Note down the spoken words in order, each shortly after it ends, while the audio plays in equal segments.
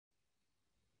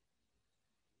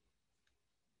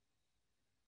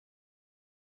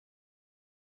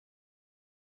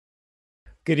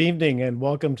Good evening and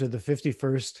welcome to the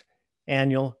 51st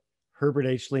Annual Herbert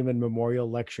H. Lehman Memorial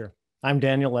Lecture. I'm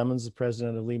Daniel Lemons, the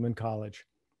president of Lehman College.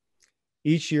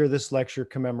 Each year, this lecture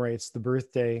commemorates the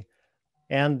birthday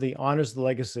and the honors the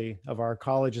legacy of our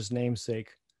college's namesake,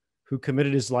 who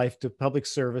committed his life to public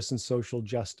service and social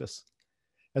justice.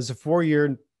 As a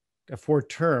four-term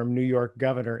New York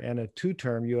governor and a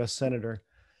two-term US senator,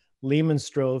 Lehman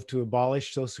strove to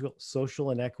abolish social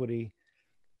inequity,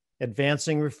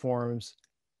 advancing reforms.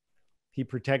 He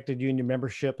protected union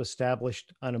membership,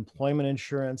 established unemployment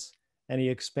insurance, and he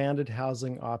expanded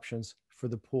housing options for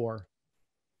the poor.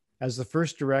 As the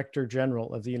first Director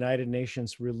General of the United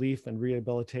Nations Relief and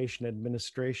Rehabilitation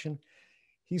Administration,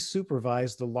 he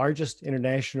supervised the largest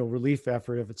international relief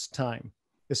effort of its time.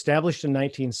 Established in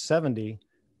 1970,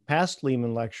 past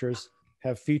Lehman Lectures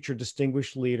have featured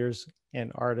distinguished leaders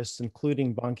and artists,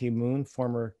 including Ban Ki-moon,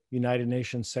 former United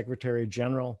Nations Secretary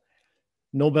General,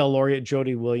 Nobel laureate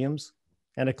Jody Williams,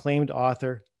 and acclaimed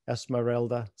author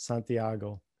Esmeralda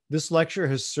Santiago. This lecture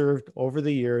has served over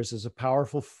the years as a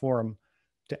powerful forum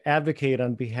to advocate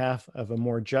on behalf of a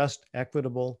more just,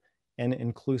 equitable, and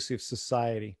inclusive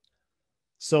society.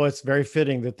 So it's very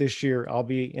fitting that this year I'll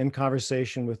be in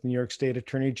conversation with New York State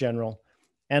Attorney General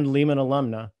and Lehman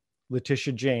alumna,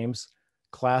 Letitia James,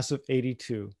 class of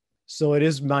 '82. So it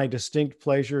is my distinct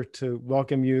pleasure to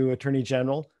welcome you, Attorney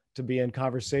General, to be in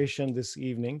conversation this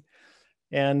evening.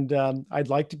 And I'd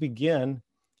like to begin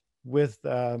with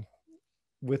the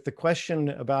question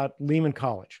about Lehman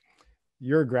College.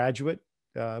 You're a graduate,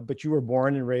 but you were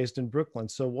born and raised in Brooklyn.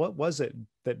 So what was it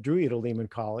that drew you to Lehman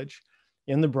College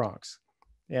in the Bronx?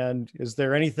 And is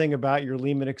there anything about your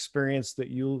Lehman experience that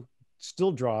you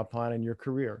still draw upon in your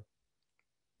career?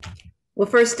 Well,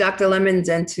 first, Dr. Lemons,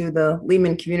 and to the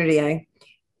Lehman community, I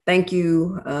thank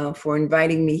you for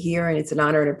inviting me here. And it's an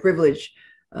honor and a privilege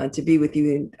to be with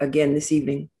you again this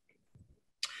evening.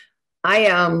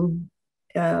 I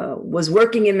was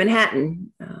working in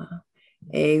Manhattan,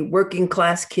 a working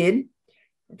class kid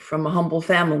from a humble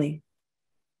family.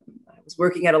 I was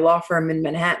working at a law firm in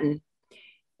Manhattan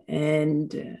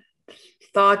and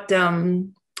thought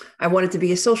I wanted to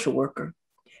be a social worker.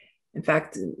 In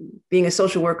fact, being a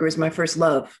social worker is my first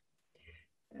love.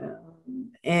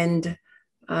 And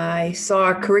I saw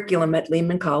a curriculum at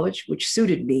Lehman College, which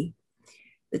suited me.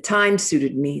 The time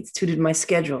suited me, it suited my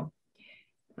schedule.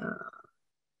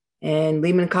 And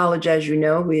Lehman College, as you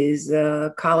know, is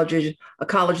a college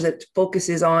that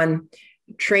focuses on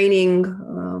training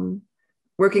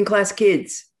working class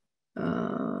kids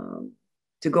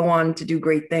to go on to do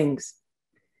great things.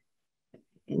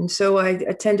 And so I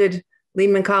attended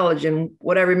Lehman College, and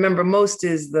what I remember most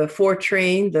is the 4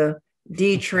 train, the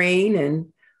D train,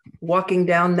 and walking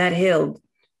down that hill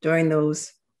during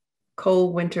those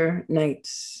cold winter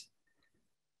nights.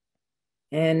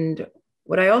 And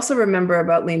what I also remember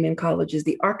about Lehman College is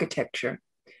the architecture,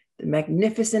 the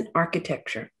magnificent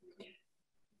architecture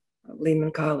of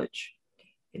Lehman College.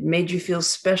 It made you feel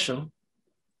special,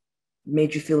 it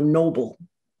made you feel noble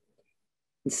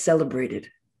and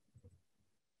celebrated.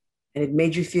 And it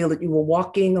made you feel that you were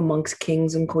walking amongst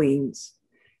kings and queens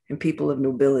and people of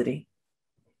nobility.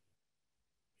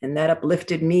 And that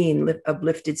uplifted me and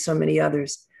uplifted so many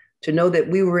others, to know that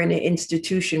we were in an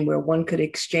institution where one could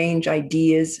exchange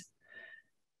ideas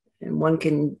and one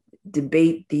can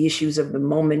debate the issues of the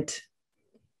moment,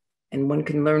 and one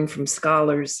can learn from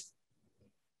scholars,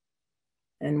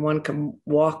 and one can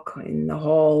walk in the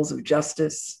halls of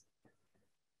justice,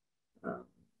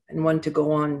 and one to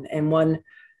go on, and one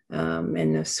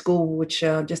in a school which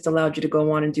just allowed you to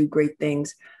go on and do great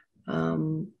things.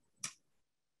 And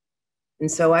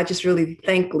so I just really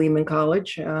thank Lehman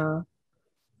College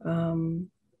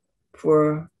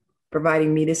for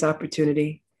providing me this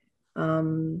opportunity.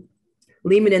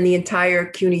 Lehman and the entire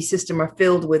CUNY system are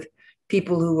filled with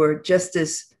people who were just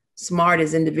as smart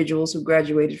as individuals who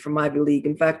graduated from Ivy League.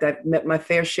 In fact, I've met my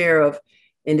fair share of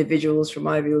individuals from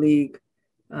Ivy League.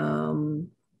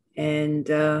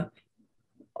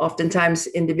 Oftentimes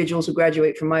individuals who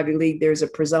graduate from Ivy League, there's a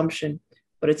presumption,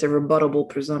 but it's a rebuttable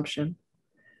presumption.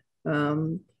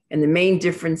 And the main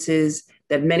difference is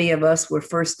that many of us were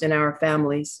first in our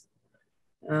families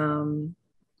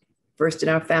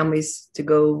to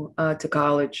go to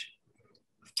college.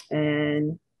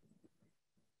 And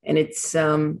it's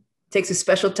takes a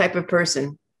special type of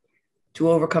person to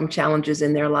overcome challenges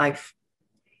in their life.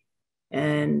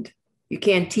 And you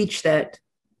can't teach that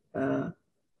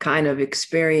kind of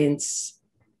experience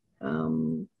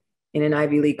in an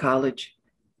Ivy League college.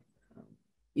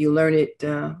 You learn it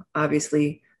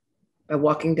obviously by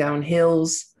walking down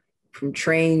hills, from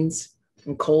trains,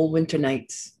 from cold winter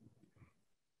nights.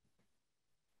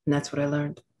 And that's what I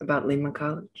learned about Lehman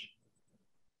College.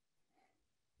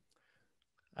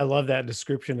 I love that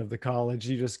description of the college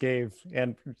you just gave,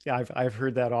 and I've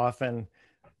heard that often.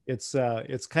 It's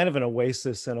kind of an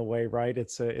oasis in a way, right?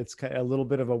 It's a little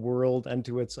bit of a world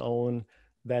unto its own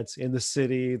that's in the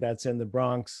city, that's in the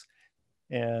Bronx,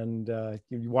 and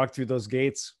you walk through those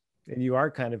gates, and you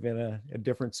are kind of in a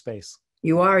different space.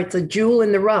 You are. It's a jewel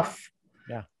in the rough.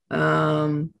 Yeah.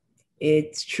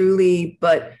 It's truly,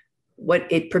 but what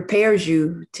it prepares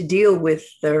you to deal with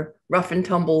the rough and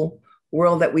tumble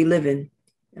world that we live in.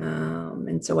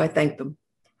 And so I thank them.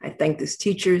 I thank these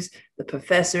teachers, the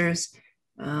professors.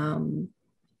 And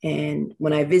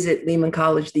when I visit Lehman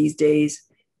College these days,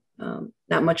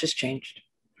 not much has changed.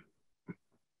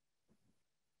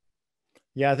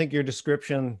 Yeah, I think your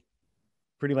description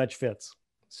pretty much fits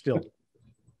still.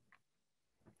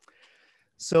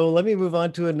 So let me move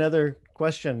on to another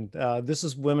question. This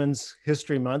is Women's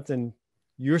History Month, and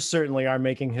you certainly are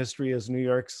making history as New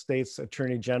York State's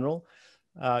Attorney General.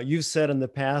 You've said in the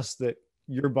past that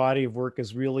your body of work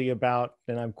is really about,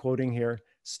 and I'm quoting here,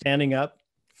 standing up,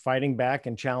 fighting back,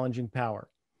 and challenging power.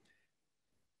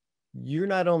 You're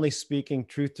not only speaking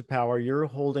truth to power, you're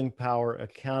holding power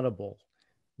accountable.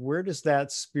 Where does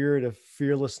that spirit of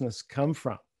fearlessness come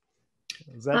from?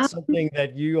 Is that something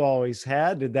that you always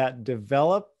had? Did that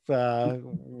develop?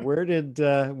 Where did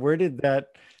that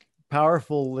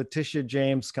powerful Letitia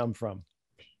James come from?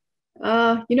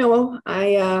 I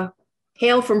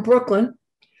hail from Brooklyn,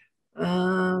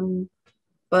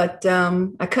 but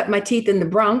I cut my teeth in the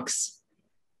Bronx,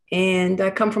 and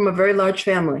I come from a very large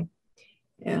family.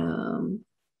 When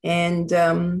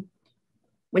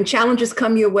challenges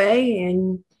come your way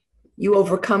and you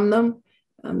overcome them,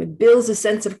 it builds a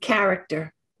sense of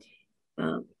character,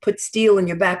 puts steel in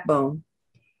your backbone,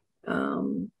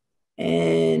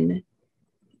 and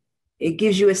it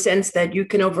gives you a sense that you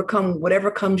can overcome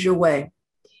whatever comes your way.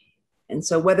 And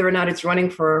so whether or not it's running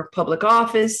for public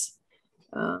office,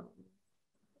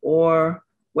 or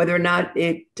whether or not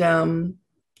it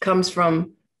comes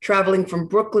from traveling from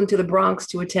Brooklyn to the Bronx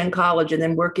to attend college and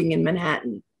then working in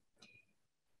Manhattan,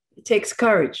 it takes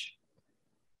courage,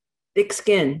 thick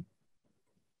skin,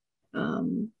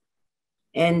 and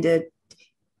it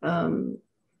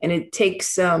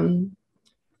takes the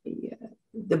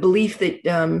belief that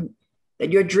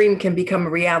that your dream can become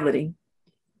a reality,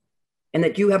 and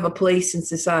that you have a place in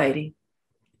society,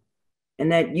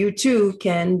 and that you too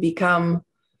can become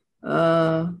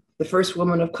the first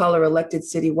woman of color elected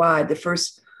citywide, the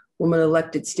first woman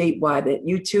elected statewide, that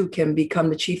you too can become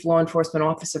the chief law enforcement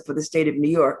officer for the state of New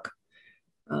York.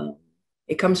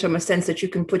 It comes from a sense that you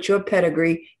can put your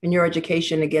pedigree and your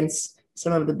education against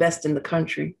some of the best in the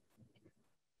country.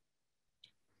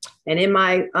 And in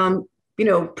my,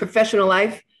 professional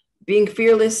life, being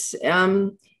fearless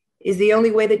is the only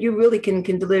way that you really can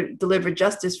deliver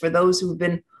justice for those who've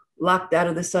been locked out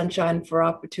of the sunshine for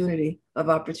opportunity.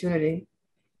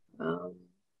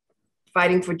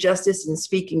 Fighting for justice and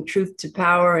speaking truth to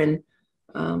power, and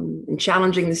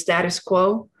challenging the status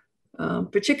quo,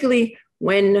 particularly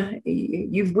when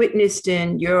you've witnessed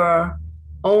in your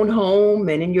own home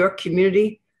and in your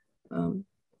community,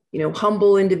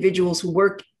 humble individuals who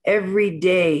work every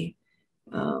day,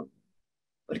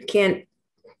 but can't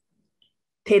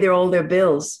pay all their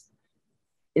bills.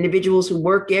 Individuals who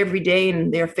work every day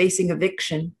and they're facing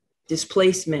eviction,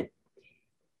 displacement.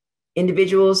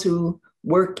 Individuals who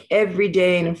work every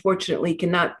day and unfortunately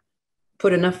cannot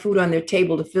put enough food on their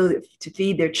table to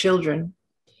feed their children.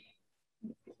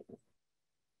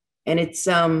 And it's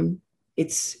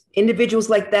individuals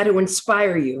like that who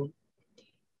inspire you.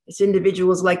 It's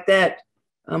individuals like that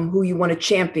who you want to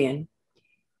champion.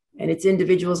 And it's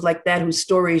individuals like that whose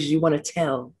stories you want to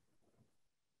tell.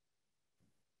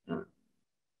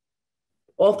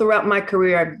 All throughout my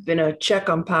career, I've been a check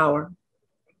on power,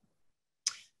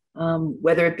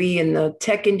 whether it be in the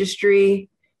tech industry,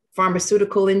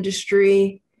 pharmaceutical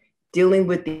industry, dealing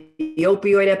with the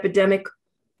opioid epidemic.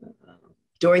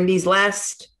 During these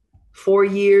last 4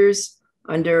 years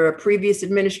under a previous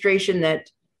administration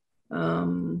that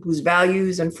whose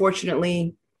values,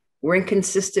 unfortunately, were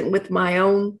inconsistent with my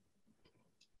own.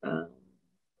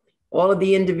 All of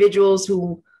the individuals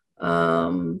who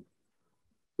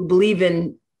believe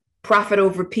in profit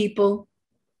over people.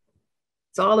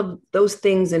 It's all of those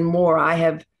things and more I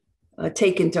have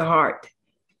taken to heart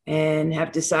and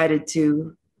have decided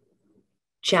to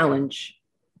challenge,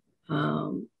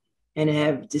 and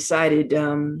have decided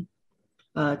to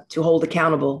hold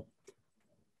accountable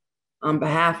on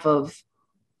behalf of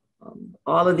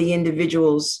all of the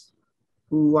individuals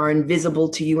who are invisible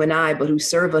to you and I, but who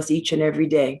serve us each and every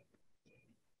day.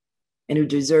 and who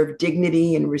deserve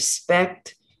dignity and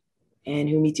respect and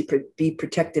who need to be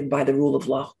protected by the rule of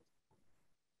law.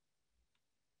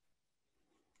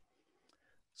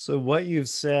 So what you've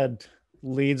said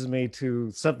leads me to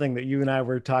something that you and I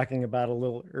were talking about a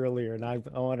little earlier, and I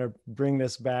want to bring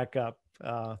this back up.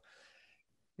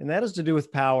 And that has to do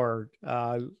with power.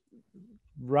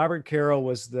 Robert Caro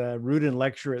was the Rudin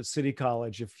lecturer at City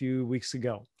College a few weeks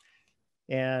ago.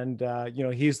 And,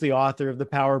 he's the author of The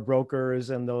Power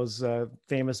Brokers and those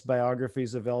famous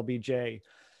biographies of LBJ.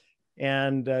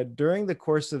 And during the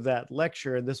course of that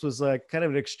lecture, and this was kind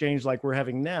of an exchange like we're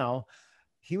having now,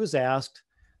 he was asked,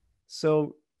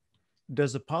 so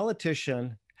does a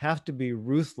politician have to be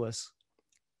ruthless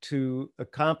to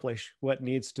accomplish what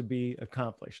needs to be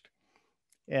accomplished?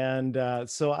 And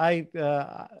so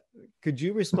could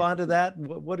you respond to that?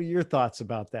 What are your thoughts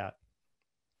about that?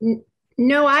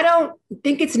 No, I don't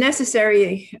think it's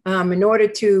necessary in order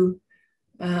to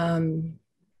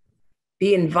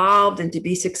be involved and to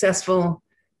be successful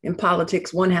in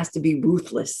politics. One has to be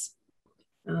ruthless.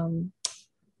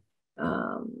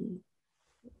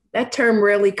 That term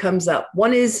rarely comes up.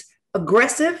 One is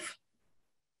aggressive.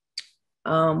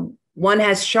 One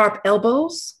has sharp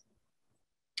elbows.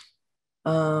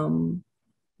 One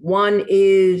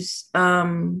is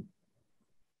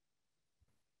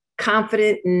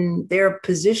confident in their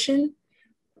position.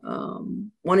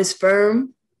 One is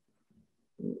firm.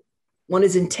 One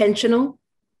is intentional.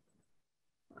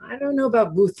 I don't know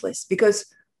about ruthless, because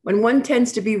when one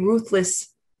tends to be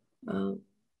ruthless,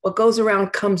 what goes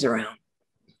around comes around.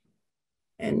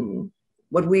 And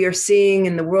what we are seeing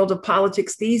in the world of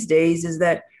politics these days is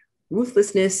that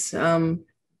ruthlessness,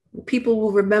 people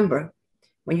will remember.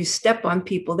 When you step on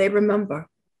people, they remember.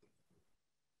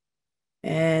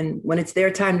 And when it's their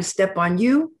time to step on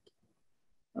you,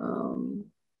 they'll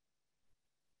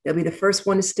be the first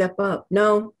one to step up.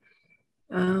 No,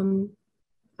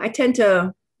 I tend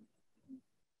to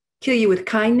kill you with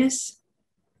kindness.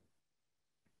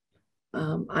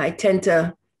 I tend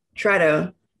to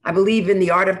I believe in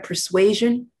the art of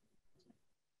persuasion,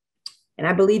 and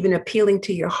I believe in appealing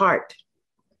to your heart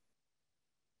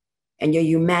and your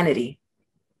humanity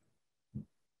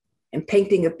and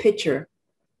painting a picture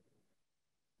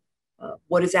of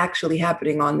what is actually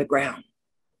happening on the ground,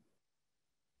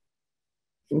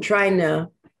 and trying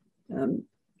to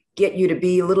get you to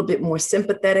be a little bit more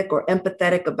sympathetic or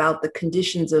empathetic about the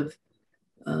conditions of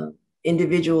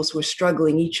individuals who are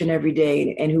struggling each and every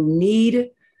day and who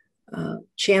need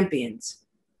champions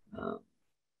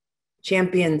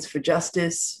for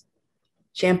justice,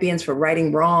 champions for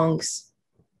righting wrongs,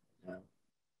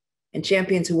 and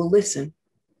champions who will listen,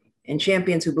 and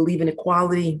champions who believe in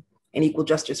equality and equal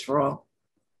justice for all.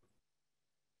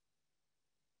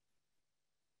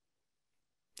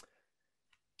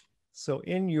 So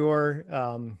in your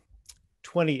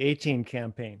 2018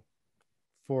 campaign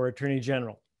for Attorney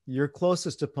General, your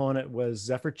closest opponent was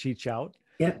Zephyr Teachout.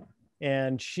 Yep.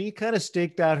 And she kind of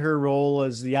staked out her role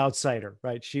as the outsider,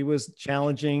 right? She was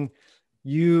challenging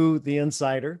you, the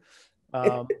insider.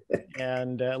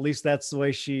 And at least that's the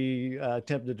way she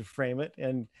attempted to frame it.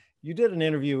 And you did an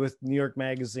interview with New York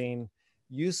Magazine.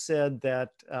 You said that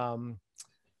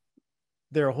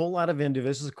there are a whole lot of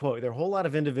individuals, this is a quote, there are a whole lot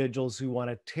of individuals who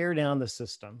want to tear down the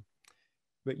system,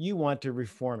 but you want to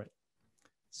reform it.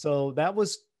 So that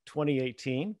was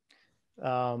 2018.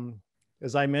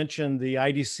 As I mentioned, the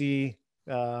IDC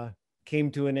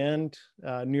came to an end.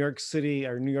 New York City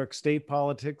or New York State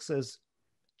politics has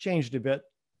changed a bit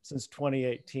since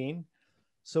 2018.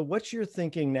 So what's your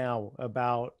thinking now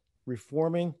about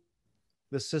reforming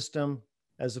the system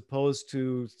as opposed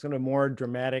to sort of more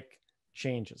dramatic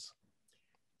changes?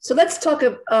 So let's talk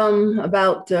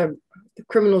about the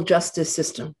criminal justice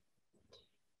system.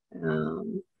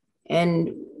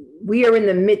 And we are in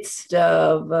the midst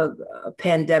of a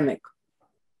pandemic.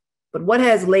 But what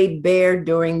has laid bare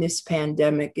during this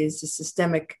pandemic is the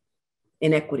systemic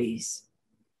inequities,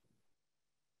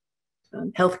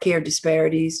 healthcare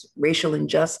disparities, racial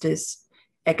injustice,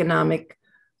 economic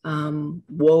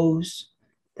woes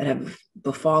that have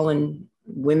befallen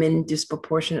women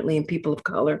disproportionately and people of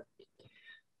color.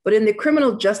 But in the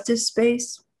criminal justice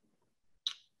space,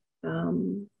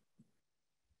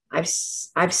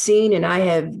 I've seen and I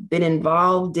have been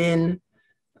involved in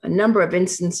a number of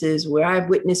instances where I've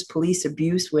witnessed police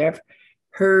abuse, where I've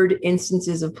heard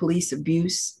instances of police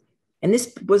abuse. And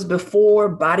this was before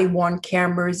body-worn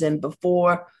cameras and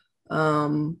before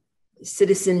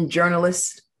citizen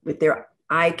journalists with their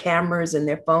eye cameras and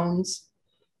their phones.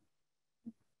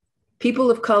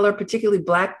 People of color, particularly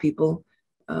Black people,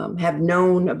 have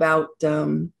known about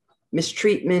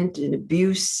mistreatment and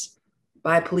abuse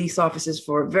by police officers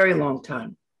for a very long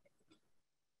time.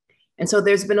 And so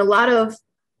there's been a lot of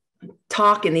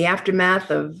talk in the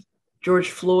aftermath of George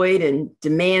Floyd and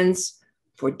demands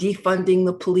for defunding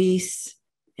the police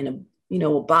and,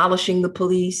 abolishing the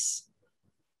police.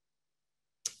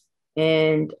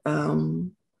 And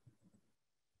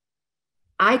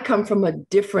I come from a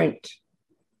different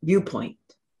viewpoint.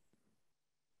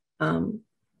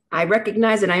 I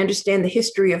recognize and I understand the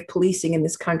history of policing in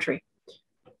this country,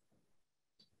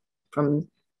 from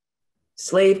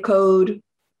slave code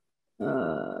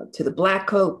to the Black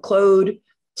Code,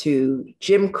 to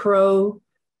Jim Crow,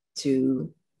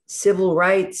 to civil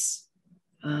rights,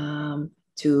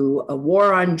 to a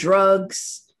war on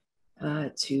drugs,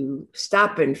 to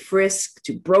stop and frisk,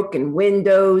 to broken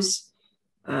windows,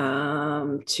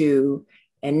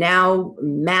 and now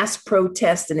mass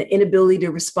protest and the inability to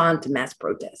respond to mass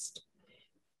protest.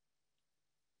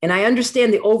 And I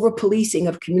understand the over-policing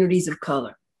of communities of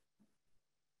color.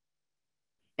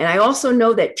 And I also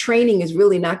know that training is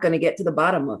really not going to get to the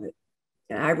bottom of it.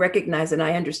 And I recognize and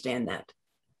I understand that.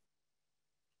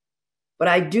 But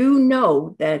I do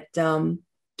know that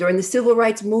during the civil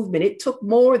rights movement, it took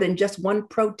more than just one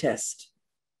protest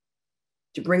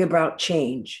to bring about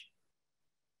change.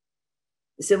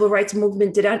 The civil rights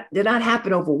movement did not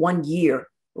happen over 1 year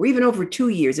or even over 2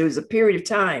 years. It was a period of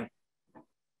time.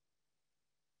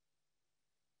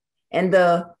 And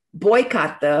the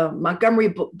boycott, the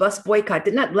Montgomery bus boycott,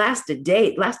 did not last a day.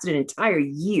 It lasted an entire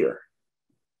year.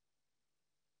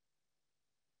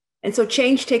 And so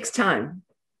change takes time.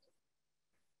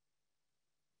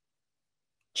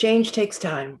 Change takes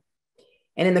time.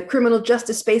 And in the criminal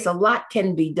justice space, a lot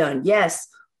can be done. Yes,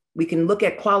 we can look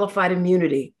at qualified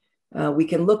immunity. We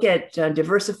can look at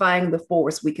diversifying the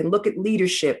force. We can look at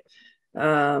leadership.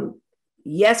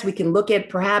 Yes, we can look at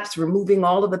perhaps removing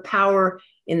all of the power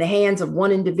in the hands of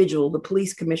one individual, the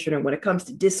police commissioner, when it comes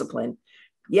to discipline.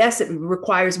 Yes, it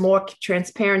requires more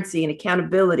transparency and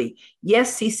accountability.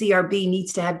 Yes, CCRB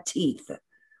needs to have teeth.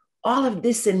 All of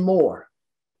this and more.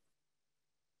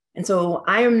 And so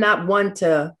I am not one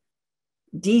to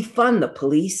defund the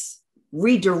police,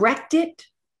 redirect it,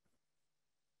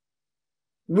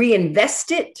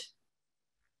 reinvest it,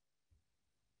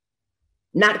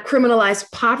 not criminalize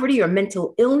poverty or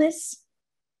mental illness,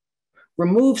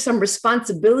 remove some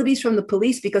responsibilities from the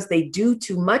police because they do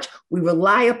too much. We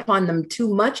rely upon them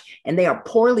too much and they are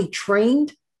poorly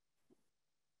trained.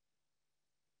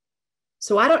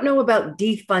 So I don't know about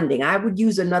defunding. I would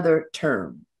use another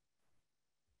term.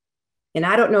 And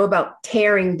I don't know about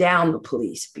tearing down the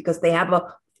police because they have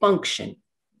a function.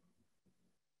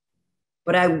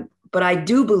 But I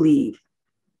do believe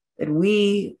that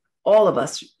we, all of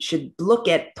us, should look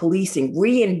at policing,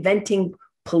 reinventing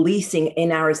policing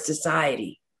in our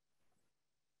society.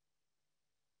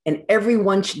 And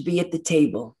everyone should be at the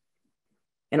table.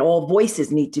 And all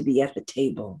voices need to be at the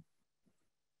table,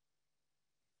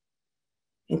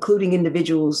 including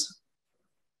individuals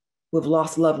who have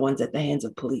lost loved ones at the hands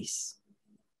of police.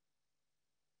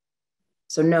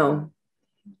 So no,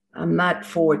 I'm not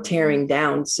for tearing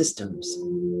down systems.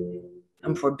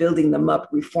 I'm for building them up,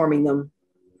 reforming them,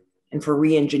 and for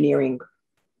re-engineering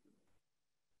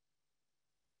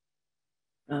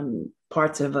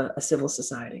parts of a civil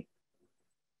society.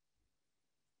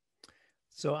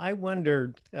 So I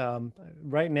wondered,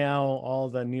 right now, all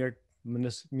the New York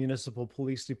municipal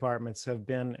police departments have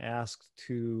been asked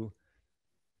to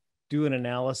do an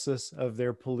analysis of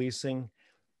their policing.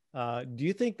 Do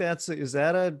you think is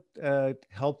that a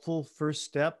helpful first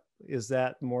step? Is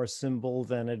that more symbol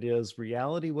than it is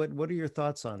reality? What are your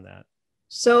thoughts on that?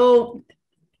 So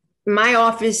my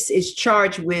office is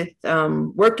charged with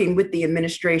working with the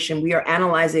administration. We are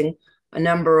analyzing a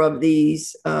number of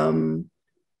these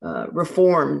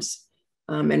reforms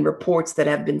and reports that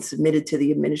have been submitted to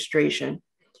the administration.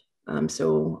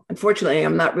 So unfortunately,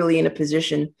 I'm not really in a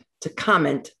position to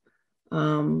comment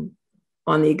on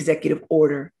the executive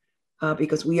order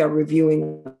because we are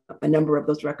reviewing a number of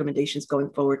those recommendations going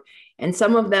forward. And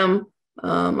some of them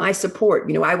I support.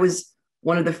 You know, I was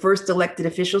one of the first elected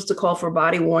officials to call for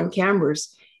body-worn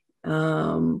cameras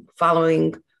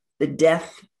following the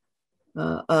death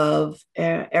of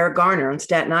Eric Garner on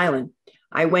Staten Island.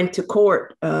 I went to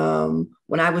court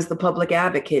when I was the public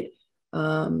advocate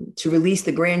to release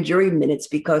the grand jury minutes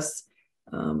because,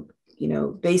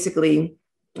 basically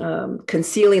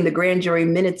concealing the grand jury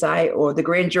minutes or the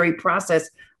grand jury process,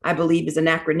 I believe is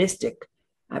anachronistic.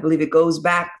 I believe it goes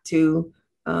back to,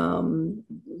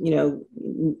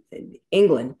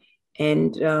 England,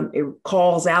 and it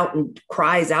calls out and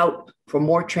cries out for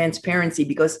more transparency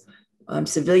because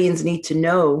civilians need to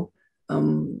know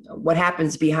what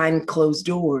happens behind closed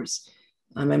doors.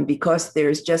 And because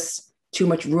there's just too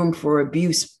much room for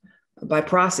abuse by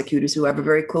prosecutors who have a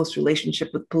very close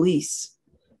relationship with police.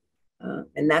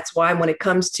 And that's why when it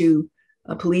comes to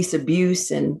police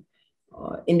abuse and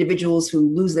individuals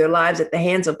who lose their lives at the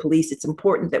hands of police, it's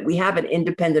important that we have an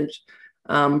independent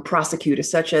prosecutor,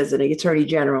 such as an attorney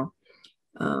general,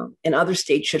 and other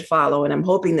states should follow. And I'm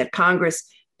hoping that Congress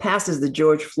passes the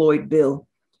George Floyd bill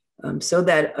so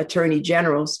that attorney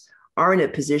generals are in a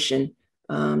position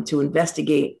to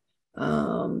investigate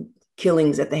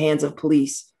killings at the hands of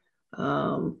police.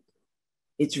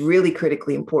 It's really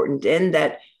critically important, and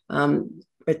that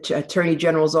attorney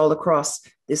generals all across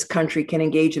this country can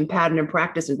engage in pattern and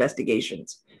practice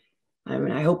investigations. I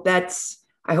mean, I hope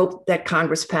that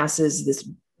Congress passes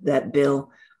that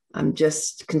bill. I'm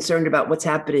just concerned about what's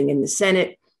happening in the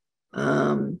Senate,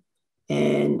 and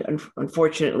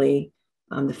unfortunately,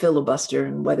 the filibuster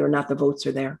and whether or not the votes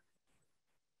are there.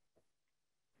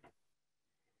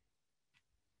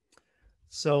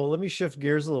 So let me shift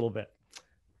gears a little bit.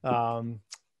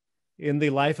 In the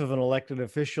life of an elected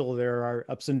official, there are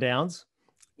ups and downs.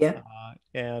 Yeah.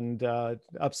 And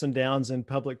ups and downs in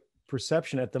public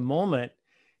perception. At the moment,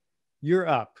 you're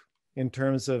up in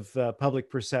terms of public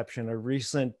perception. A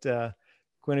recent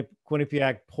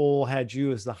Quinnipiac poll had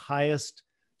you as the highest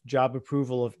job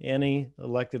approval of any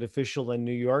elected official in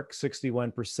New York,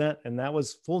 61%. And that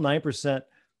was full 9%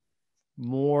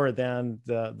 more than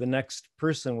the next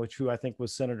person, who I think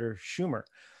was Senator Schumer.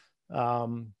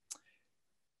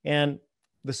 And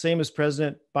the same as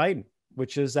President Biden,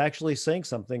 which is actually saying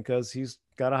something because he's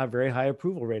got a very high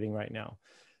approval rating right now.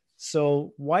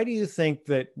 So why do you think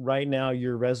that right now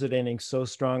you're resonating so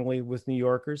strongly with New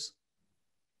Yorkers?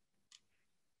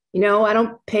 You know, I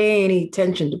don't pay any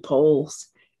attention to polls.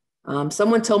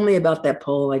 Someone told me about that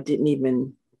poll. I didn't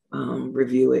even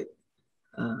review it.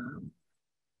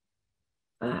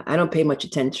 I don't pay much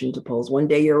attention to polls. One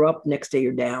day you're up, next day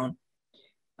you're down.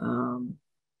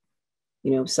 You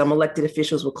know, some elected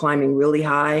officials were climbing really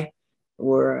high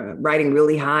or riding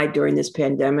really high during this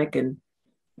pandemic. And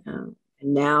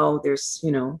now there's,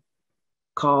 you know,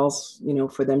 calls, you know,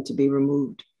 for them to be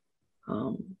removed.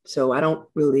 So I don't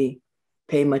really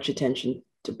pay much attention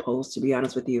to polls, to be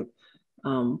honest with you.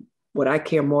 What I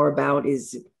care more about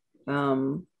is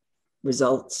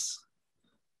results.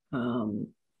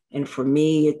 And for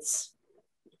me,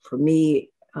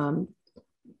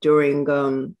 during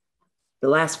the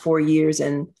last 4 years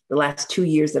and the last 2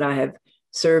 years that I have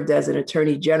served as an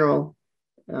attorney general,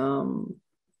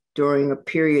 during a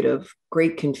period of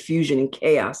great confusion and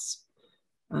chaos,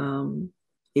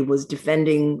 it was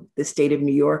defending the state of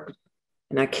New York.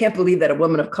 And I can't believe that a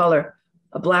woman of color,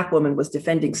 a Black woman, was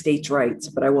defending states' rights,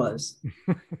 but I was.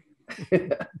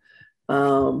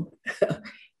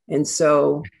 And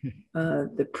so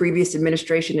the previous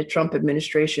administration, the Trump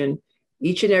administration,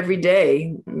 each and every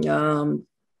day, you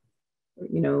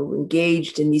know,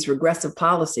 engaged in these regressive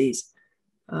policies,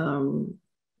 from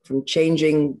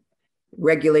changing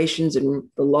regulations and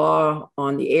the law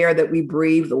on the air that we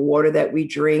breathe, the water that we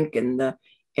drink, and the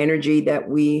energy that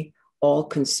we all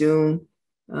consume.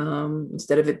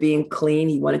 Instead of it being clean,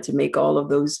 he wanted to make all of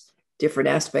those different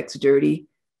aspects dirty,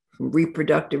 from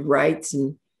reproductive rights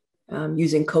and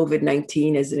using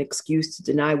COVID-19 as an excuse to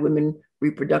deny women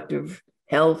reproductive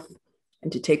health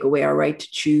and to take away our right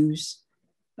to choose,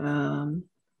 from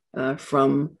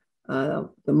the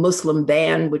Muslim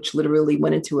ban, which literally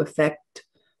went into effect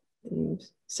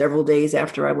several days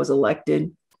after I was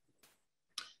elected,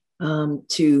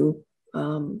 to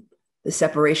the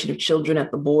separation of children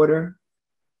at the border,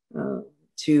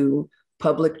 to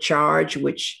public charge,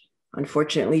 which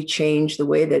unfortunately changed the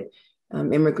way that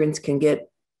immigrants can get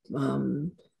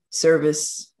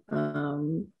service,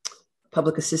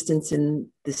 public assistance in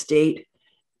the state,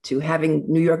 to having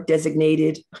New York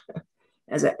designated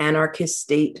as an anarchist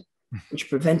state, which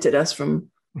prevented us from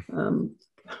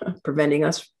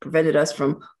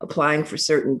applying for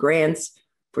certain grants,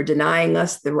 for denying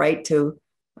us the right to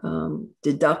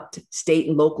deduct state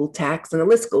and local tax. And the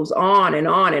list goes on and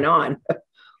on and on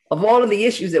of all of the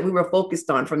issues that we were focused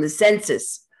on, from the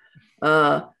census,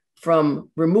 from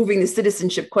removing the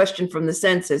citizenship question from the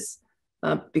census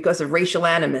because of racial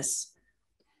animus.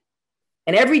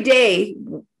 And every day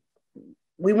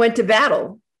we went to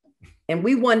battle, and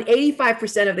we won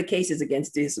 85% of the cases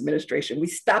against this administration. We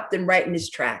stopped him right in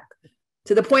his track,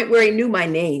 to the point where he knew my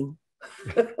name.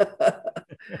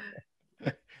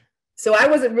 So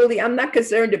I'm not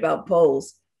concerned about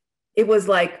polls. it was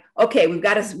like, okay, we've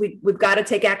got to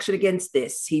take action against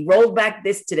this. He rolled back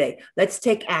this today. Let's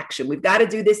take action. We've got to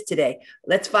do this today.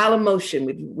 Let's file a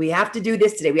motion. We have to do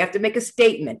this today. We have to make a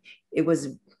statement. It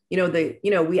was,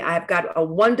 I've got a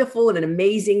wonderful and an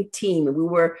amazing team, and we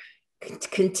were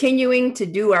continuing to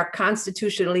do our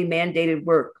constitutionally mandated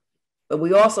work. But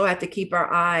we also had to keep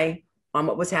our eye on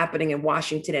what was happening in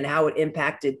Washington and how it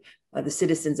impacted the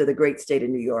citizens of the great state of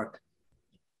New York.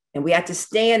 And we had to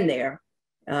stand there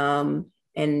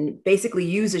and basically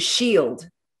use a shield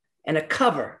and a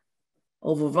cover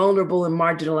over vulnerable and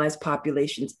marginalized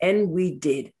populations. And we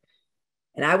did.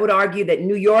 And I would argue that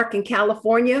New York and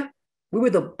California, we were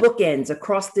the bookends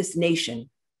across this nation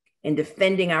in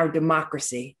defending our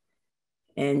democracy.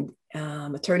 And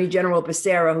Attorney General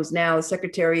Becerra, who's now the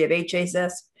Secretary of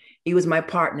HHS, he was my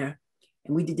partner.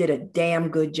 And we did a damn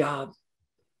good job.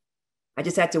 I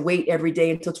just had to wait every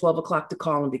day until 12 o'clock to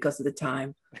call him because of the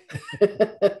time.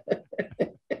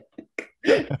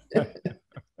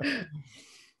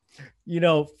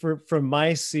 From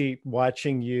my seat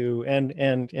watching you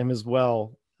and him as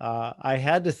well, I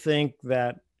had to think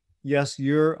that, yes,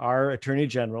 you're our Attorney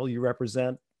General. You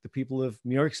represent the people of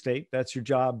New York State. That's your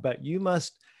job. But you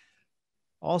must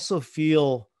also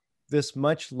feel this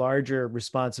much larger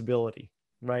responsibility,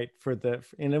 right?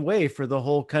 In a way, for the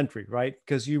whole country, right?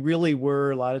 Because you really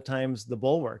were a lot of times the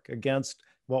bulwark against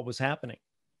what was happening.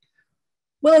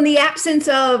 Well, in the absence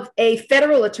of a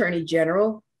federal attorney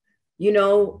general,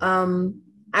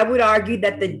 I would argue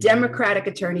that the Democratic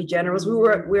attorney generals,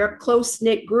 we're a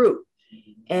close-knit group,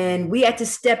 and we had to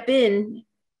step in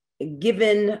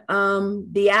given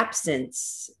the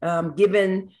absence,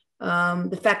 given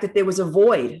the fact that there was a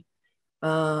void.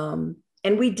 And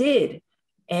we did.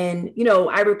 And,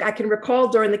 I can recall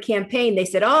during the campaign, they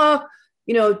said,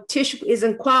 Tish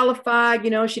isn't qualified.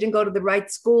 She didn't go to the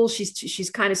right school. She's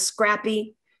kind of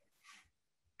scrappy.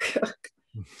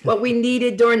 What we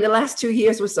needed during the last 2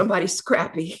 years was somebody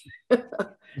scrappy.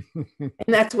 And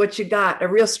that's what you got, a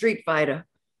real street fighter.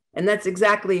 And that's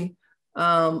exactly,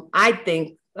 I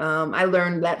think, I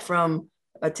learned that from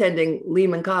attending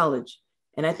Lehman College.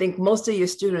 And I think most of your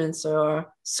students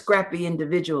are scrappy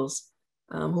individuals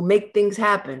who make things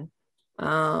happen,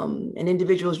 and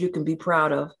individuals you can be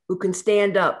proud of, who can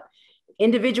stand up,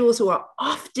 individuals who are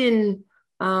often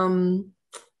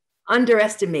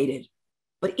underestimated,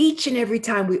 but each and every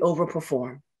time we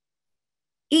overperform.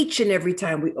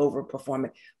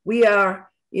 We are,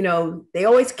 they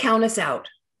always count us out,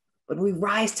 but we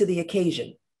rise to the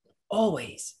occasion,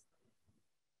 always.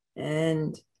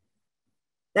 And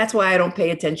that's why I don't pay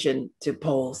attention to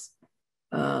polls,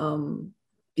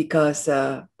 because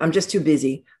I'm just too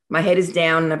busy. My head is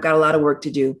down and I've got a lot of work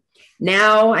to do.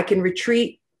 Now I can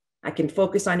retreat. I can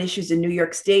focus on issues in New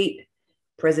York State.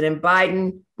 President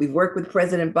Biden, we've worked with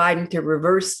President Biden to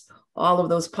reverse all of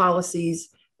those policies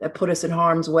that put us in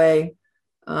harm's way.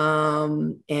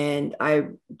 And I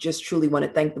just truly want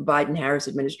to thank the Biden-Harris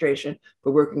administration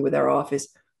for working with our office.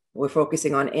 We're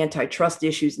focusing on antitrust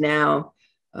issues now.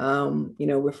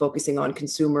 We're focusing on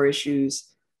consumer issues,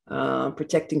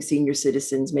 protecting senior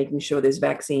citizens, making sure there's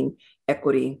vaccine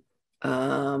equity,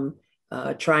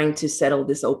 trying to settle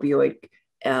this opioid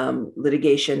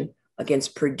litigation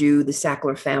against Purdue, the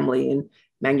Sackler family, and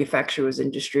manufacturers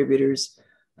and distributors,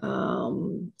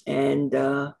 and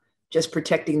just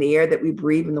protecting the air that we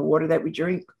breathe and the water that we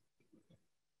drink.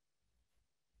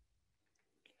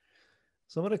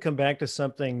 So I want to come back to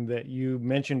something that you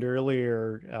mentioned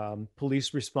earlier,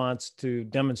 police response to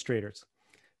demonstrators.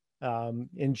 In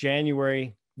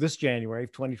this January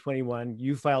of 2021,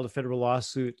 you filed a federal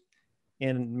lawsuit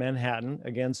in Manhattan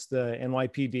against the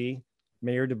NYPD,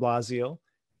 Mayor de Blasio,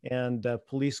 and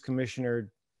Police Commissioner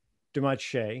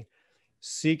Dumache,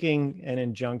 seeking an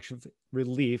injunctive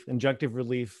relief,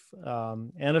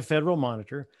 and a federal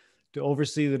monitor to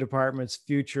oversee the department's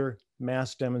future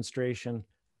mass demonstration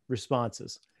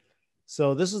responses.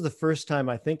 So this is the first time,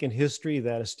 I think, in history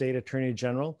that a state attorney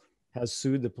general has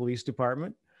sued the police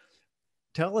department.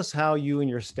 Tell us how you and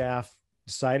your staff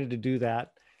decided to do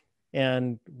that,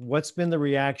 and what's been the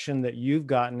reaction that you've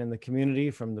gotten in the community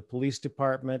from the police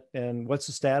department, and what's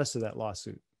the status of that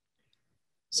lawsuit?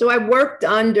 So I worked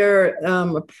under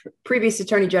a previous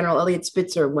Attorney General, Eliot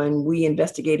Spitzer, when we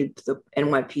investigated the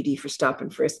NYPD for stop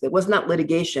and frisk. There was not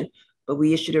litigation, but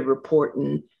we issued a report,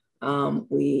 and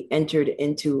we entered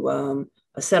into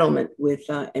a settlement with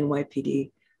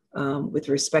NYPD with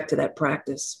respect to that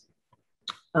practice.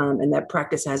 And that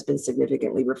practice has been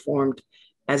significantly reformed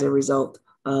as a result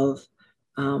of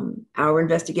our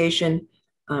investigation,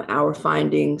 our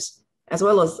findings, as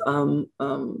well as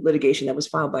litigation that was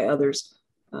filed by others.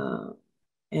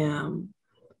 And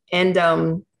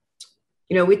And,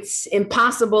 it's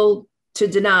impossible to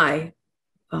deny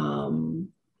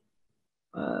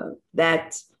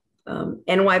that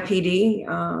NYPD,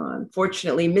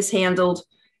 unfortunately, mishandled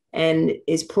and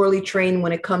is poorly trained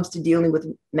when it comes to dealing with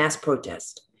mass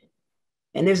protest.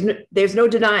 And there's no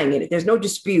denying it. There's no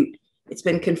dispute. It's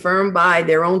been confirmed by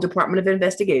their own Department of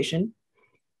Investigation,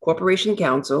 Corporation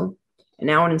Counsel, and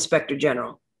now an Inspector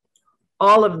General.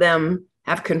 All of them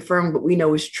have confirmed what we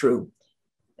know is true.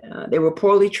 They were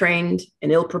poorly trained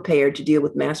and ill-prepared to deal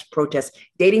with mass protests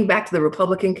dating back to the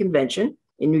Republican Convention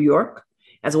in New York,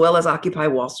 as well as Occupy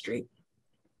Wall Street.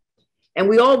 And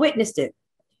we all witnessed it.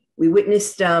 We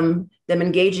witnessed them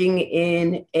engaging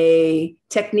in a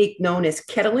technique known as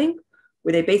kettling,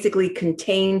 where they basically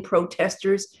contain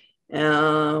protesters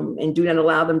and do not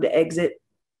allow them to exit,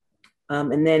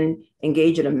 and then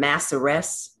engage in a mass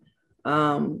arrest.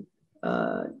 During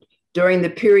the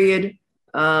period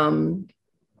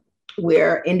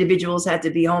where individuals had to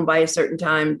be home by a certain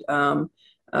time,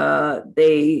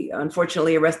 they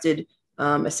unfortunately arrested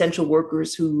essential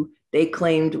workers who they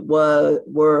claimed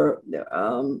were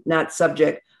not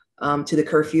subject to the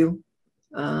curfew.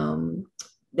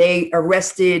 They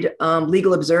arrested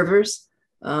legal observers,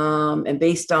 and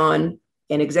based on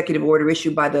an executive order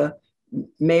issued by the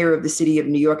mayor of the city of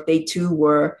New York, they too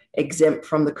were exempt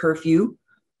from the curfew,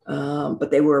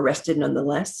 but they were arrested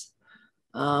nonetheless.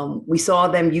 We saw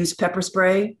them use pepper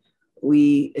spray.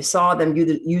 We saw them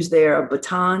use their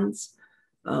batons.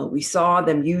 We saw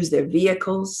them use their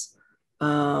vehicles.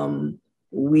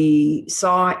 We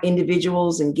saw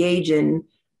individuals engage in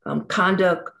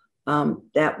conduct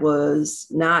that was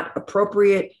not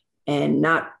appropriate and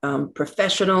not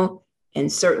professional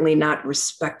and certainly not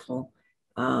respectful.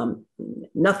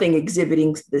 Nothing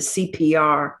exhibiting the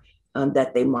CPR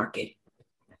that they market.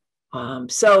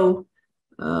 So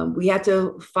we had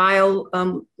to file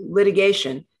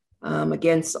litigation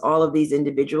against all of these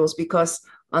individuals because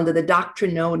under the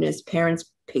doctrine known as parents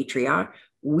patriarch,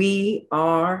 we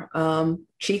are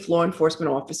chief law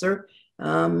enforcement officer,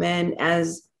 and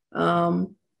as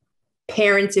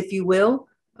parents, if you will,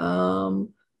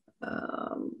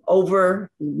 over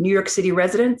New York City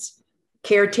residents,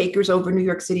 caretakers over New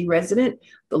York City resident,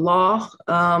 the law,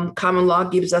 common law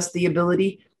gives us the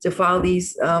ability to file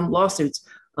these lawsuits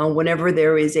whenever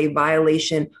there is a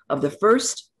violation of the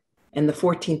First and the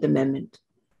 14th Amendment.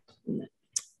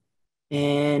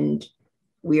 And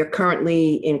we are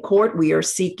currently in court. We are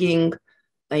seeking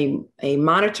a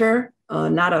monitor,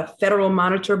 not a federal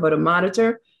monitor, but a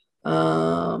monitor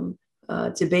to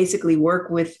basically work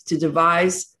with, to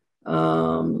devise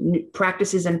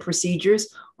practices and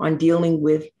procedures on dealing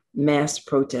with mass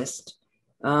protest.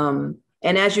 And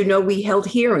as you know, we held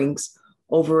hearings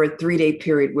over a 3-day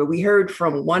period where we heard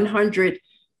from 100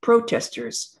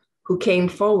 protesters who came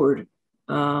forward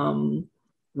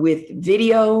with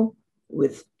video,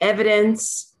 with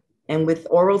evidence, and with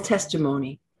oral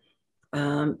testimony.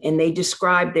 And they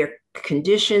described their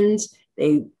conditions.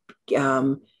 They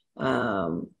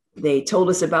told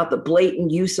us about the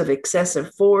blatant use of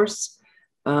excessive force,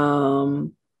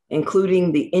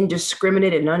 including the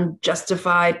indiscriminate and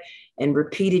unjustified and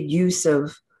repeated use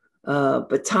of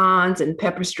batons and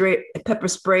pepper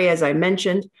spray, as I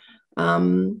mentioned.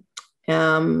 And,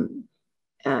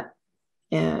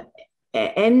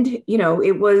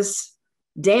 it was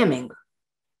damning.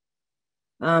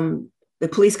 The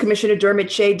police commissioner,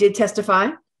 Herbert H, did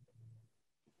testify.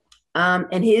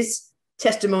 And his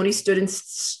testimony stood in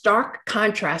stark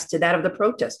contrast to that of the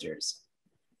protesters.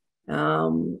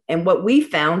 And what we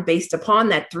found based upon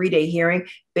that 3-day hearing,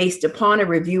 based upon a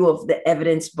review of the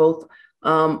evidence, both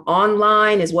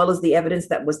online as well as the evidence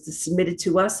that was submitted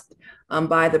to us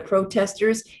by the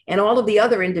protesters and all of the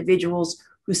other individuals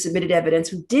who submitted evidence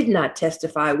who did not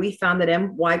testify, we found that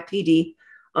NYPD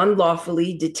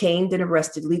unlawfully detained and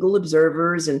arrested legal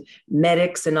observers and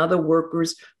medics and other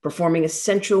workers performing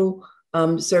essential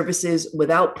services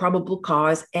without probable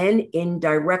cause and in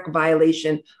direct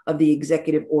violation of the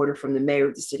executive order from the mayor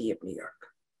of the city of New York.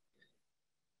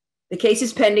 The case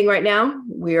is pending right now.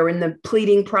 We are in the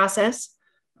pleading process.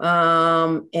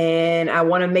 And I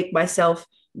want to make myself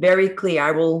very clear.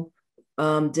 I will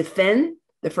defend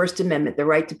the First Amendment, the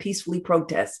right to peacefully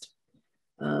protest.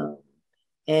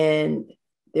 And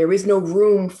there is no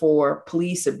room for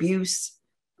police abuse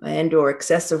and or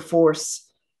excessive force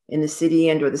in the city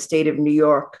and or the state of New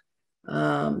York.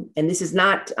 And this is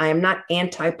not, I am not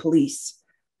anti-police.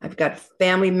 I've got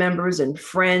family members and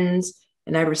friends,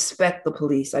 and I respect the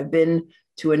police. I've been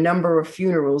to a number of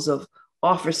funerals of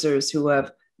officers who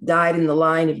have died in the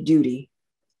line of duty.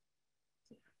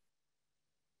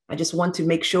 I just want to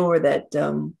make sure that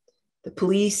The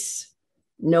police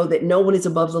know that no one is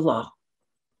above the law.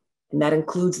 And that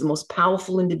includes the most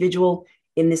powerful individual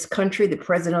in this country, the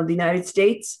President of the United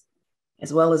States,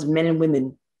 as well as men and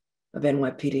women of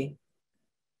NYPD.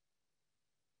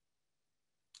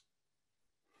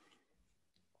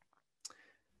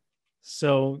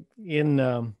 So in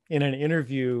an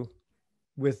interview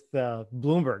with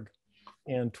Bloomberg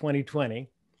in 2020,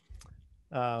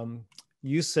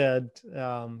 you said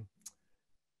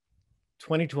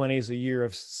 2020 is a year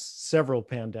of several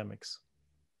pandemics: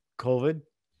 COVID,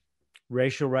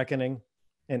 racial reckoning,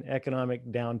 and economic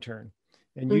downturn.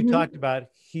 And you talked about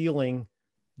healing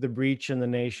the breach in the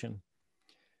nation.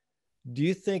 Do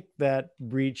you think that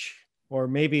breach, or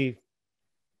maybe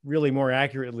really more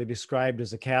accurately described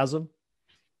as a chasm,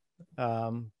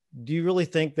 do you really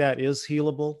think that is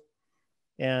healable?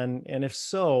 And if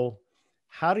so,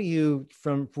 how do you,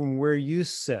 from where you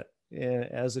sit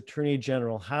as Attorney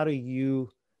General, how do you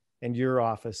and your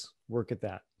office work at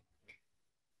that?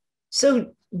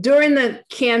 So during the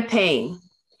campaign,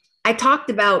 I talked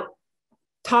about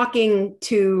talking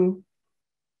to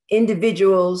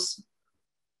individuals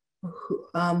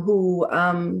who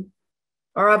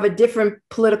are of a different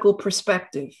political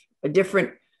perspective, a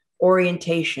different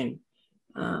orientation.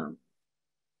 And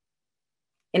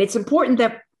it's important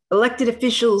that elected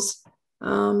officials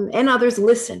and others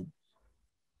listen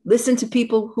to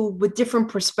people who with different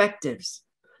perspectives.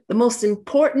 The most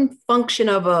important function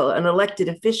of an elected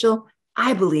official,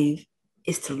 I believe,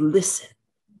 is to listen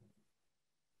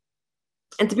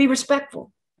and to be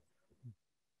respectful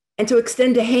and to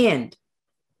extend a hand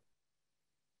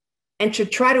and to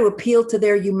try to appeal to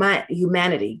their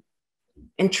humanity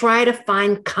and try to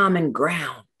find common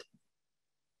ground.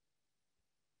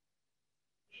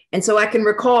 And so I can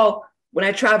recall when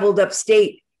I traveled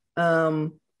upstate,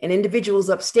 and individuals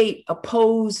upstate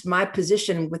opposed my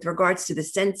position with regards to the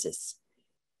census.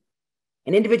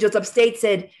 And individuals upstate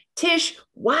said, Tish,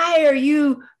 why are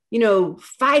you,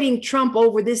 fighting Trump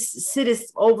over this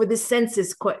census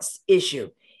issue?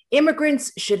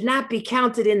 Immigrants should not be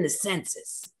counted in the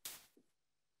census.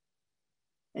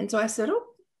 And so I said, oh,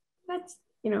 that's,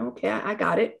 okay, I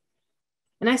got it.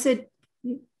 And I said,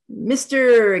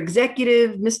 Mr.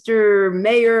 Executive, Mr.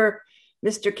 Mayor,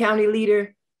 Mr. County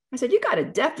Leader, I said, you got a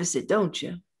deficit, don't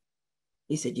you?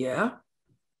 He said, yeah.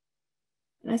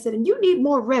 And I said, and you need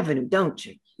more revenue, don't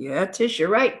you? Yeah, Tish, you're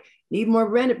right. Need more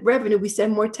revenue. We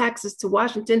send more taxes to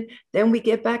Washington, then we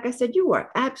get back. I said, you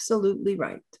are absolutely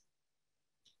right.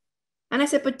 And I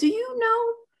said, but do you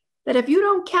know that if you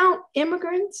don't count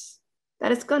immigrants,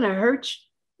 that it's going to hurt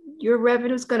your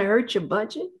revenue, it's going to hurt your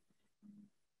budget?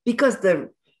 Because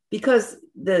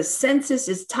the census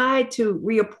is tied to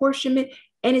reapportionment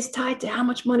and it's tied to how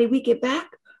much money we get back.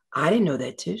 I didn't know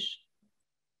that, Tish.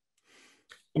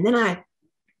 And then I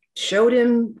showed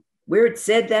him where it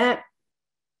said that,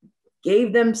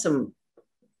 gave them some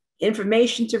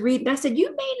information to read. And I said,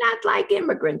 you may not like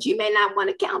immigrants. You may not want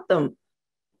to count them,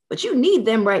 but you need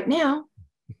them right now.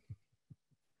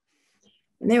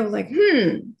 And they were like,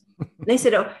 And they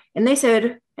said, oh, and I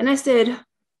said, And they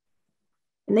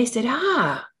said,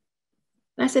 ah.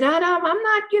 And I said, I'm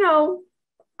not,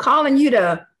 calling you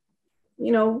to,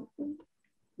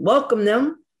 welcome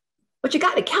them, but you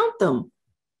got to count them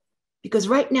because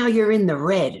right now you're in the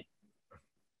red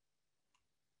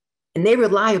and they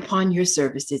rely upon your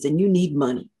services and you need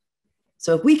money.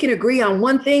 So if we can agree on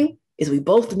one thing is we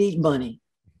both need money.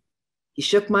 He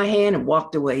shook my hand and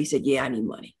walked away. He said, yeah, I need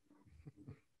money.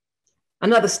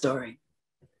 Another story.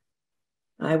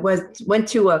 I went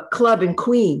to a club in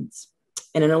Queens,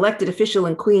 and an elected official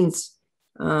in Queens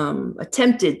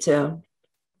attempted to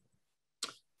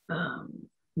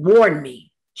warn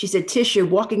me. She said, Tish, you're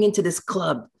walking into this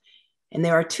club, and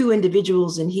there are two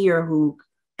individuals in here who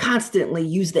constantly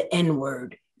use the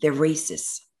N-word. They're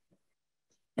racist.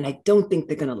 And I don't think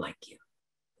they're going to like you.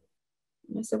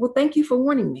 And I said, well, thank you for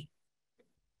warning me.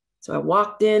 So I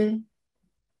walked in,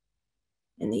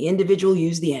 and the individual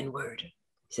used the N-word.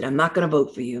 He said, I'm not going to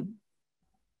vote for you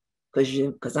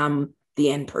because I'm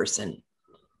the N person.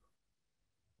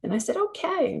 And I said,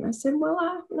 okay. And I said, well,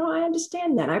 I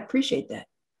understand that. I appreciate that.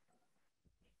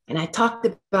 And I talked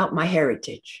about my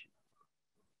heritage.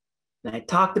 And I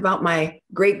talked about my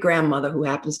great-grandmother who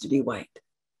happens to be white.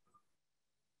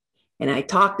 And I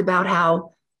talked about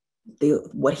how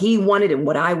what he wanted and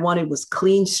what I wanted was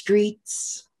clean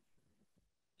streets,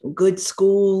 good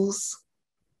schools.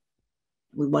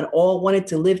 We all wanted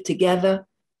to live together,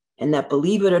 and that,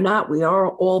 believe it or not, we are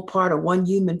all part of one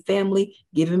human family,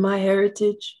 given my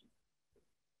heritage.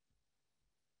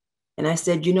 And I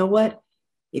said, you know what?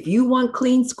 If you want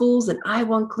clean schools and I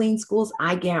want clean schools,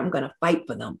 I'm going to fight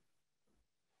for them.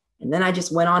 And then I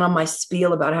just went on my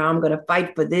spiel about how I'm going to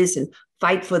fight for this and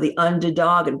fight for the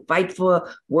underdog and fight for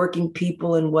working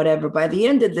people and whatever. By the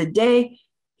end of the day,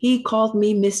 he called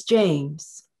me Miss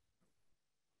James.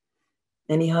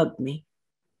 And he hugged me.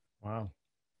 Wow.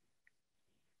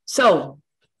 So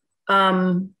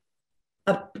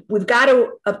we've got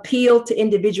to appeal to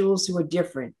individuals who are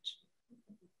different.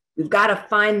 We've got to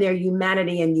find their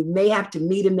humanity, and you may have to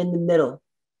meet them in the middle.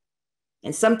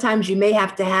 And sometimes you may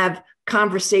have to have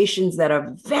conversations that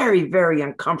are very, very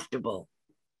uncomfortable.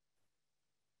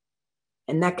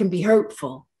 And that can be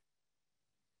hurtful.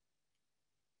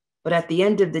 But at the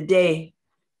end of the day,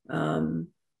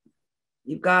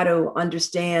 you've got to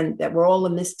understand that we're all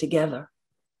in this together.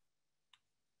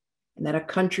 And that a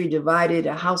country divided,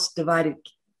 a house divided,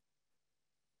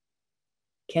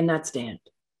 cannot stand.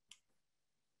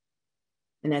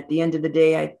 And at the end of the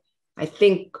day, I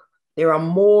think there are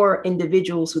more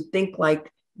individuals who think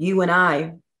like you and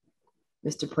I,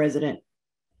 Mr. President,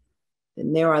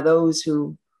 than there are those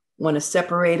who want to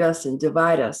separate us and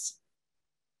divide us.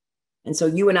 And so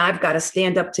you and I have got to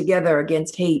stand up together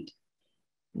against hate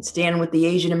and stand with the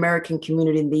Asian American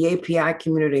community and the API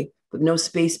community with no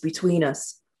space between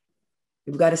us.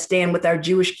 We've got to stand with our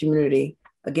Jewish community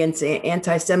against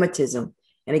anti-Semitism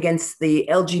and against the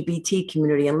LGBT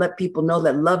community and let people know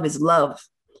that love is love,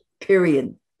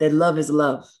 period, that love is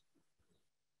love.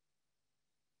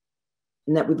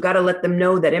 And that we've got to let them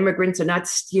know that immigrants are not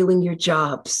stealing your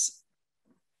jobs.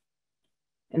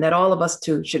 And that all of us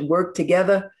too should work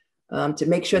together to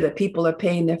make sure that people are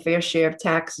paying their fair share of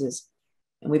taxes.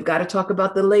 And we've got to talk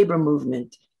about the labor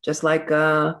movement, just like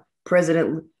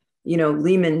President,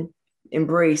 Lehman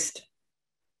embraced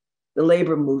the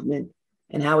labor movement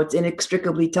and how it's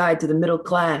inextricably tied to the middle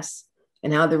class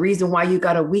and how the reason why you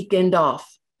got a weekend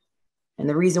off and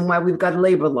the reason why we've got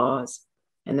labor laws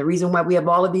and the reason why we have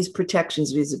all of these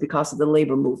protections is because of the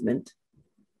labor movement.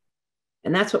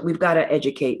 And that's what we've got to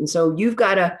educate. And so you've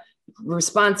got a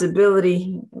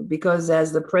responsibility because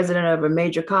as the president of a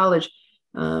major college,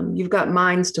 you've got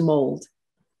minds to mold.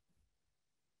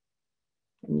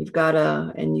 And you've got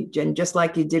to, and just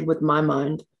like you did with my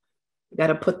mind, you got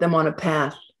to put them on a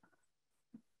path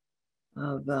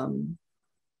of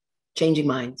changing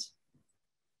minds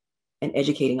and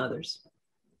educating others.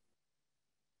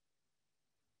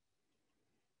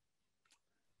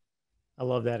 I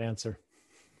love that answer.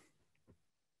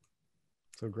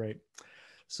 So great.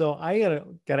 So I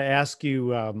gotta ask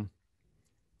you,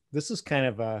 this is kind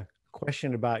of a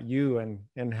question about you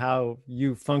and how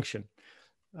you function.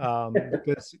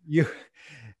 Because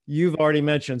you've already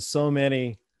mentioned so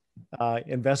many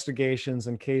investigations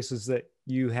and cases that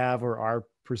you have or are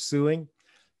pursuing,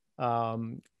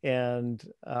 and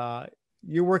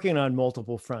you're working on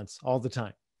multiple fronts all the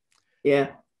time. Yeah.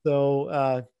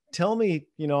 So tell me,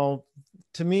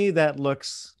 to me that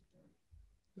looks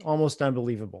almost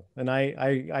unbelievable, and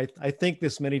I think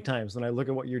this many times when I look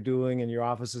at what you're doing and your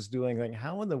office is doing, like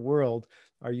how in the world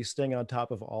are you staying on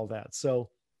top of all that? So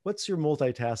what's your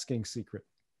multitasking secret?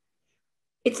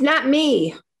 It's not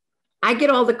me. I get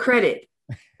all the credit,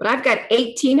 but I've got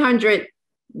 1,800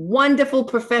 wonderful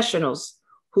professionals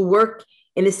who work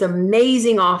in this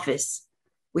amazing office.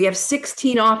 We have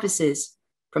 16 offices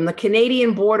from the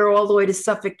Canadian border all the way to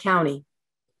Suffolk County.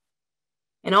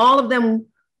 And all of them,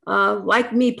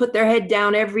 like me, put their head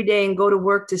down every day and go to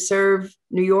work to serve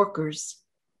New Yorkers.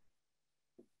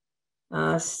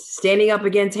 Standing up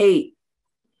against hate,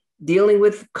 dealing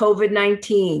with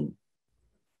COVID-19,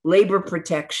 labor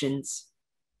protections,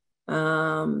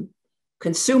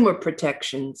 consumer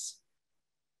protections,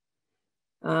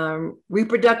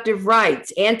 reproductive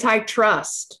rights,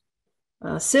 antitrust,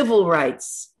 civil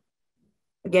rights,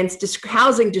 against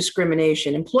housing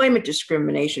discrimination, employment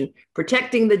discrimination,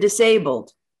 protecting the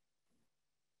disabled,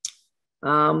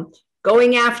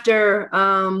 going after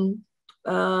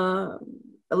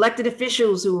elected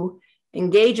officials who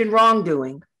engage in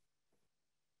wrongdoing,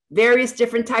 various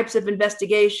different types of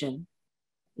investigation,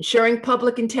 ensuring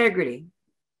public integrity,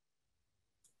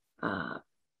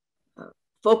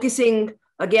 focusing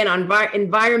again on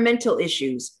environmental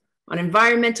issues, on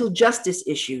environmental justice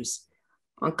issues,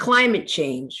 on climate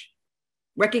change,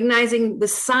 recognizing the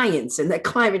science and that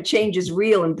climate change is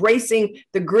real, embracing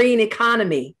the green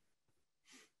economy,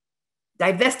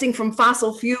 divesting from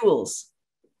fossil fuels.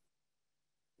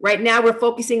 Right now, we're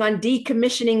focusing on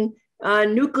decommissioning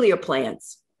nuclear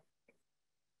plants.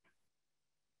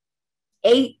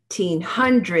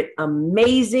 1,800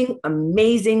 amazing,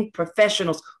 amazing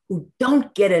professionals who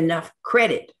don't get enough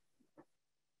credit.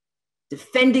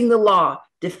 Defending the law,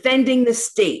 defending the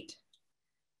state.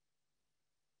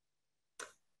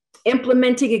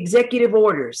 implementing executive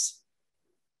orders,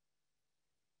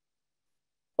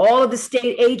 all of the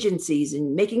state agencies,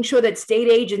 and making sure that state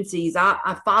agencies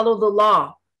I follow the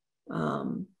law,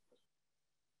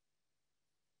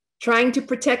 trying to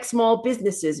protect small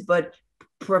businesses, but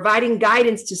providing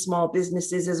guidance to small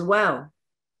businesses as well,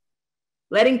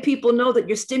 letting people know that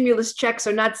your stimulus checks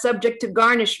are not subject to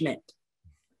garnishment.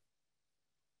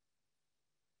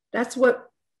 That's what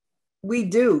we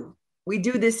do. We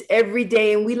do this every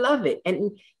day and we love it.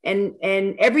 And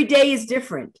every day is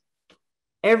different.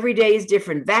 Every day is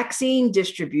different. Vaccine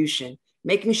distribution,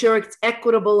 making sure it's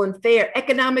equitable and fair,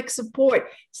 economic support,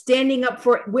 standing up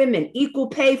for women, equal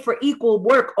pay for equal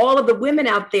work. All of the women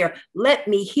out there, let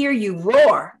me hear you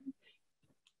roar.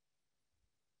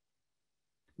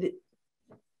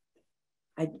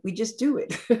 We just do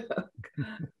it.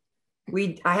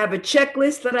 I have a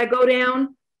checklist that I go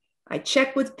down. I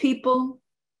check with people.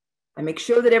 I make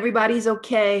sure that everybody's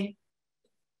okay.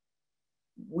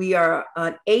 We are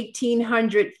an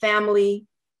 1,800 family,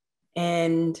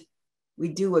 and we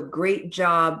do a great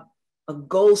job, a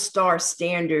gold star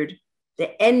standard,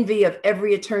 the envy of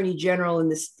every attorney general in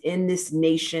this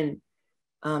nation.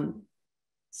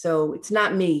 So it's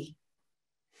not me.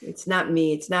 It's not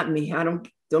me. It's not me.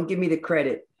 Don't give me the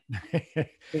credit.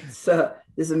 It's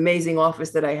this amazing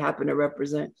office that I happen to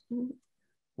represent.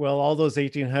 Well, all those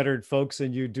 1,800 folks,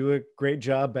 and you do a great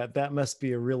job at that. Must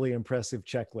be a really impressive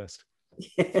checklist.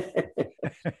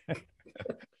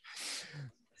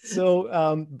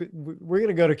 So we're going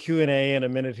to go to Q&A in a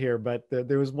minute here, but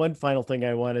there was one final thing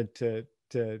I wanted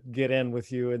to get in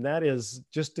with you, and that is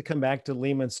just to come back to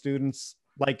Lehman students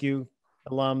like you,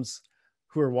 alums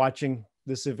who are watching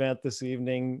this event this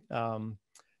evening,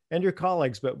 and your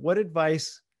colleagues. But what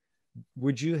advice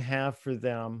would you have for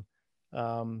them?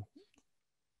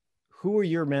 Who are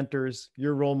your mentors,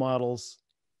 your role models?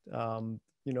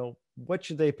 What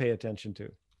should they pay attention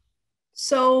to?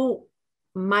 So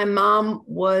my mom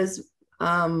was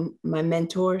my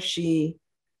mentor. She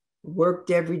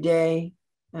worked every day.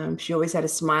 She always had a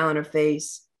smile on her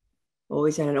face,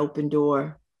 always had an open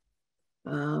door.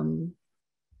 And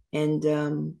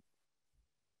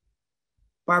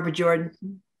Barbara Jordan,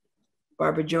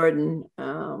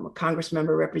 a Congress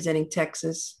member representing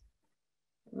Texas,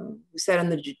 who sat on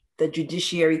the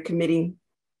Judiciary Committee,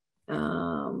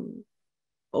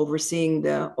 overseeing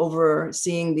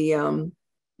the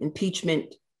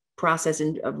impeachment process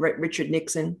of Richard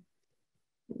Nixon,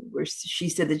 where she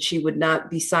said that she would not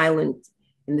be silent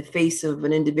in the face of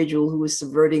an individual who was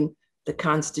subverting the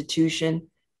Constitution.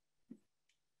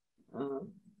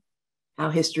 How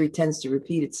history tends to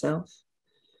repeat itself.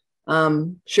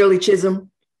 Shirley Chisholm,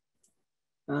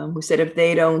 who said if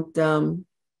they don't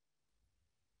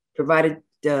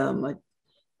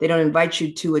they don't invite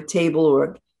you to a table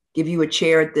or give you a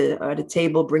chair at the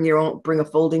table, bring a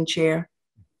folding chair.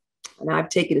 And I've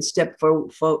taken a step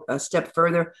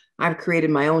further. I've created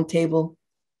my own table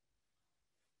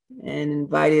and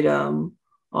invited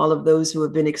all of those who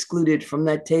have been excluded from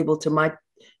that table to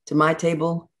my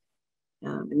table,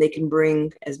 and they can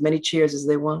bring as many chairs as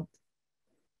they want.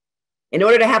 In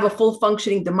order to have a full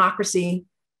functioning democracy,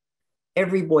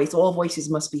 all voices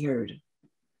must be heard.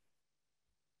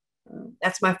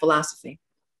 That's my philosophy.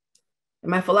 And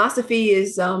my philosophy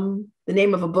is the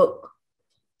name of a book,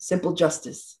 Simple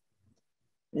Justice.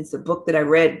 And it's a book that I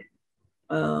read,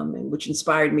 and which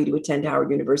inspired me to attend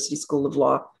Howard University School of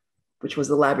Law, which was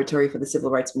the laboratory for the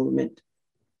civil rights movement.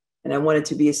 And I wanted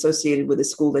to be associated with a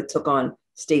school that took on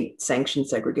state-sanctioned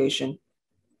segregation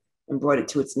and brought it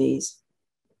to its knees.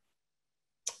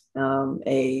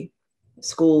 A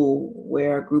school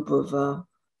where a group of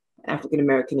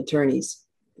African-American attorneys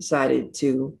decided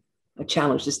to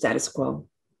challenge the status quo.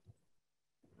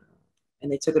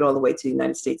 And they took it all the way to the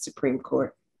United States Supreme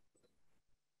Court.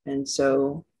 And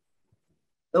so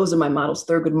those are my models.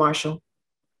 Thurgood Marshall,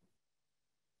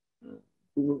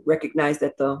 who recognized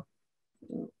that the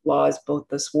law is both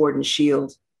the sword and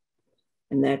shield,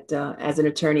 and that as an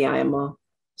attorney, I am a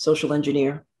social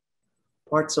engineer,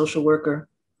 part social worker,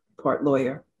 part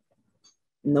lawyer.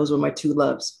 And those were my two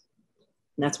loves.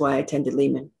 And that's why I attended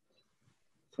Lehman,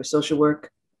 for social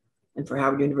work and for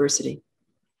Howard University,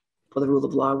 for the rule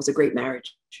of law. It was a great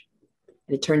marriage.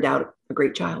 And it turned out a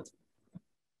great child.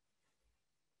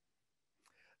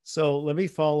 So let me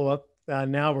follow up.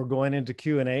 Now we're going into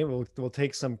Q&A. We'll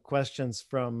take some questions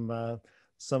from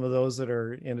some of those that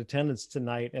are in attendance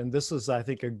tonight. And this is, I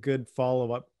think, a good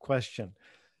follow-up question.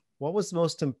 What was the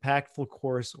most impactful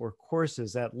course or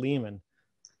courses at Lehman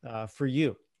for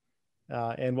you?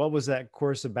 And what was that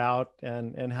course about?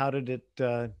 And how did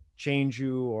it change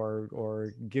you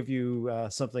or give you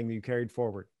something that you carried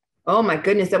forward? Oh my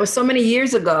goodness, that was so many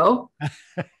years ago.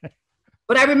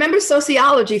 But I remember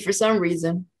sociology for some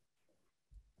reason.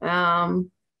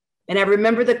 And I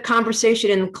remember the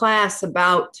conversation in class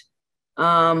about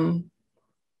my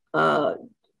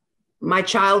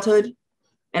childhood.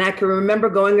 And I can remember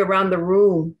going around the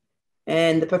room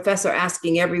and the professor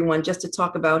asking everyone just to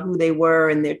talk about who they were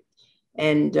and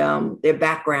their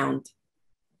background.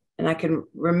 And I can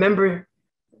remember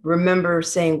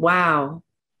saying, wow,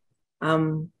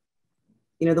 the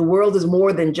world is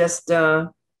more than just, my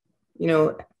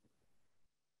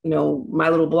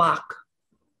little block.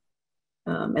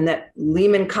 And that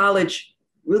Lehman College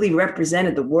really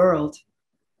represented the world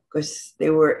because they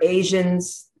were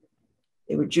Asians,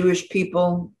 they were Jewish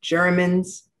people,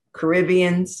 Germans,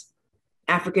 Caribbeans,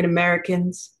 African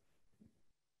Americans.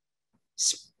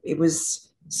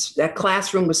 That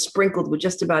classroom was sprinkled with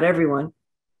just about everyone,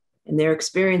 and their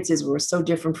experiences were so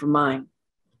different from mine.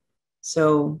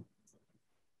 So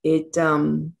it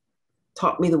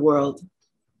taught me the world,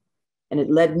 and it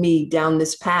led me down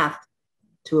this path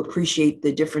to appreciate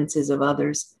the differences of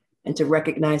others and to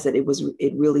recognize that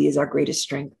it really is our greatest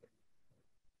strength.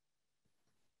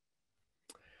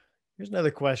 Here's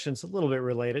another question. It's a little bit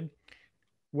related.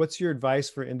 What's your advice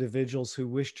for individuals who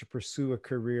wish to pursue a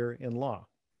career in law?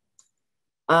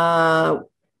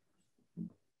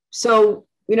 So,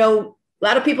 a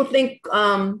lot of people think,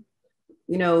 we're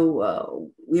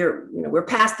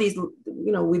past these,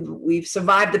 we've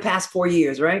survived the past 4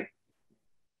 years, right?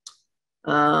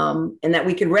 And that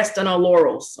we can rest on our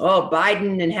laurels. Oh,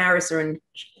 Biden and Harris are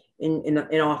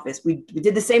in office. We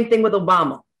did the same thing with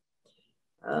Obama,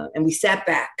 and we sat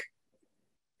back,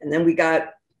 and then we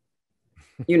got,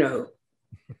 we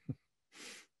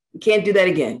can't do that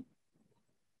again.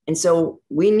 And so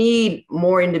we need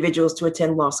more individuals to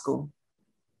attend law school.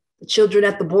 The children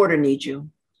at the border need you.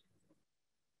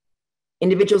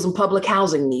 Individuals in public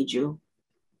housing need you.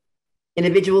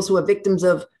 Individuals who are victims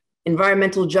of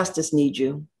environmental justice need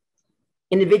you.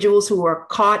 Individuals who are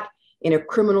caught in a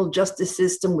criminal justice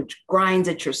system which grinds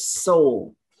at your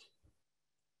soul,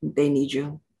 they need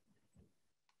you.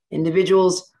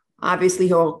 Individuals, obviously,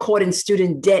 who are caught in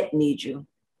student debt need you.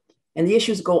 And the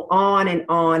issues go on and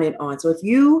on and on. So if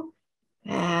you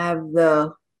have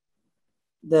the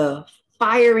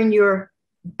fire in your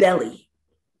belly,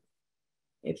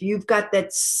 if you've got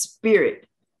that spirit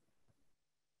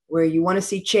where you want to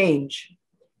see change,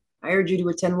 I urge you to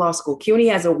attend law school. CUNY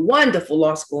has a wonderful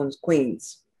law school in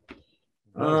Queens.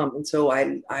 And so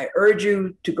I urge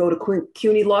you to go to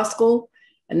CUNY Law School.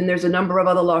 And then there's a number of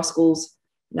other law schools,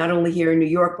 not only here in New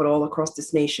York, but all across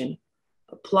this nation.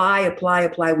 Apply.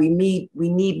 We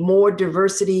need more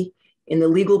diversity in the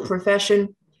legal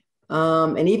profession.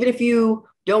 And even if you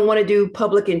don't want to do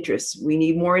public interest, we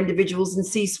need more individuals in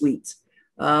C-suites.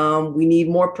 We need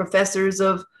more professors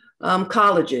of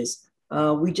colleges.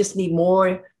 We just need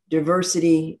more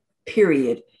diversity,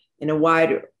 period, in a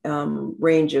wide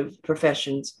range of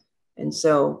professions. And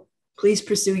so please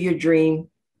pursue your dream.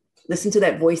 Listen to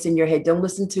that voice in your head. Don't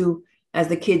listen to, as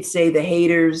the kids say, the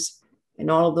haters and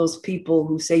all of those people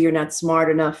who say you're not smart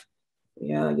enough,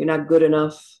 you're not good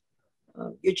enough.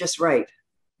 You're just right.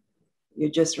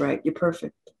 You're just right. You're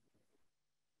perfect.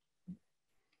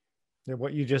 Yeah,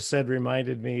 what you just said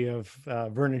reminded me of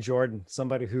Vernon Jordan,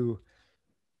 somebody whose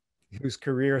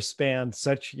career spanned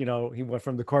such, he went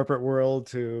from the corporate world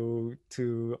to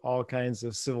all kinds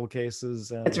of civil cases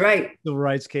and that's right, civil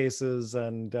rights cases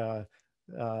and, kind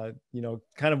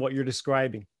of what you're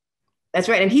describing. That's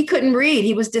right. And he couldn't read.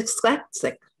 He was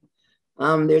dyslexic.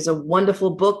 There's a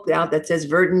wonderful book out that says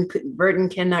Vernon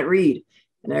cannot read.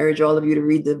 And I urge all of you to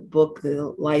read the book,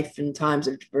 The Life and Times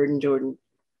of Vernon Jordan.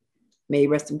 May he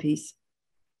rest in peace.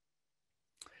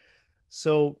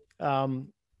 So on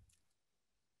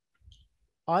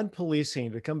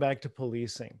policing, to come back to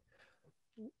policing,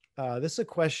 this is a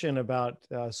question about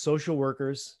social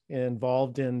workers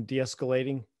involved in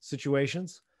de-escalating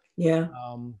situations. Yeah.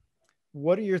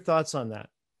 What are your thoughts on that?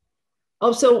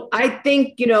 Oh, so I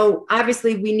think,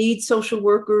 obviously we need social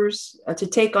workers to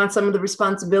take on some of the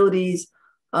responsibilities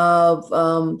of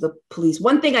the police.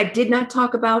 One thing I did not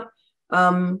talk about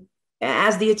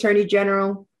as the Attorney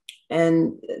General,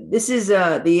 and this is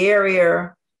the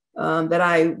area that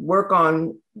I work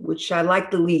on, which I like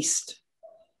the least,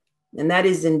 and that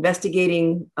is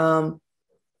investigating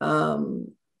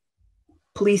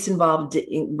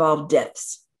police-involved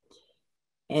deaths.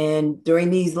 And during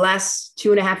these last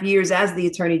 2.5 years as the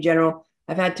Attorney General,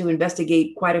 I've had to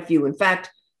investigate quite a few. In fact,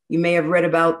 you may have read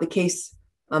about the case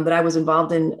that I was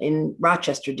involved in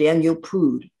Rochester, Daniel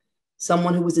Prude,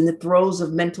 someone who was in the throes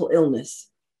of mental illness,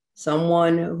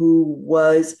 someone who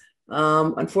was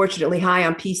unfortunately high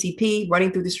on PCP,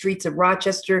 running through the streets of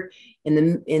Rochester in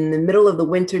the middle of the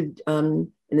winter,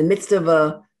 in the midst of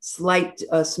a slight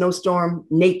snowstorm,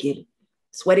 naked,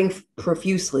 sweating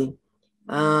profusely,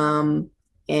 and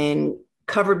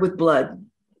covered with blood.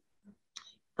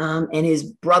 And his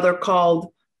brother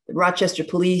called the Rochester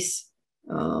police,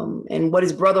 and what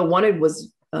his brother wanted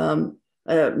was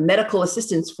medical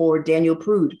assistance for Daniel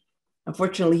Prude.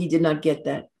 Unfortunately, he did not get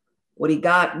that. What he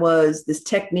got was this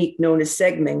technique known as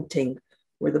segmenting,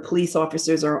 where the police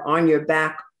officers are on your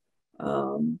back,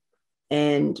 and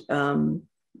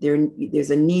there's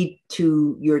a need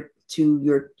on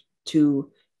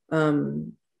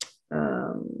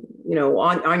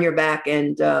your back,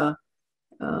 and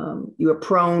you are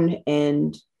prone.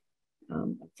 And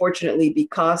fortunately,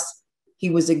 because he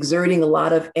was exerting a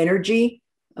lot of energy,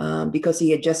 because he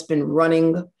had just been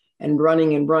running and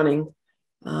running and running,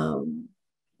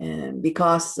 and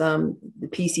because the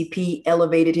PCP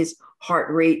elevated his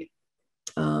heart rate,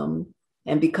 and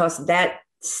because that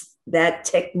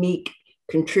technique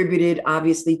contributed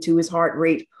obviously to his heart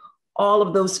rate, all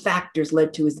of those factors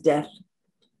led to his death.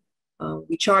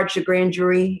 We charged a grand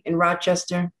jury in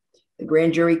Rochester. The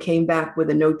grand jury came back with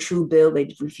a no true bill. They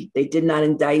did not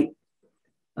indict.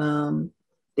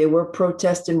 There were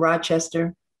protests in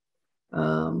Rochester,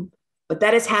 but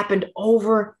that has happened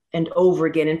over and over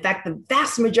again. In fact, the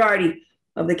vast majority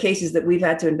of the cases that we've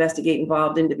had to investigate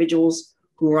involved individuals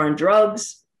who were on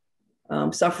drugs,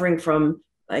 suffering from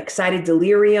excited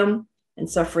delirium, and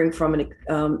suffering from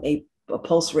a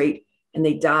pulse rate, and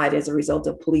they died as a result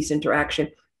of police interaction,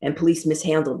 and police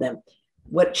mishandled them.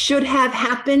 What should have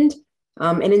happened,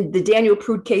 and in the Daniel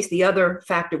Prude case, the other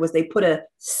factor was they put a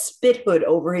spit hood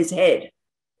over his head,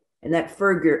 and that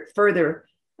further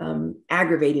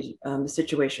aggravated the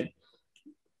situation.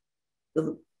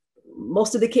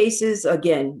 Most of the cases,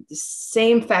 again, the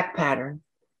same fact pattern,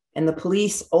 and the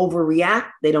police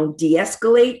overreact. They don't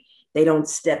de-escalate. They don't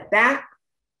step back.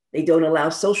 They don't allow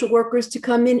social workers to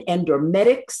come in and/or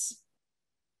medics.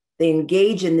 They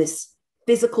engage in this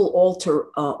physical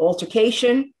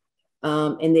altercation,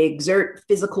 and they exert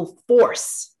physical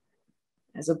force,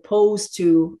 as opposed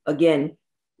to, again,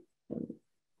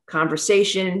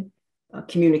 conversation,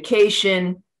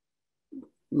 communication,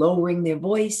 lowering their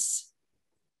voice,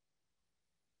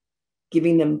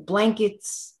 giving them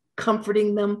blankets,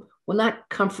 comforting them. Well, not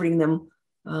comforting them,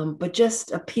 but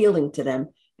just appealing to them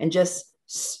and just,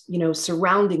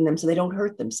 surrounding them so they don't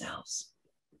hurt themselves.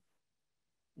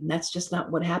 And that's just not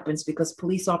what happens, because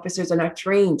police officers are not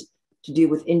trained to deal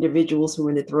with individuals who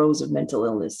are in the throes of mental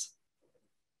illness.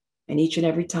 And each and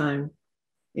every time,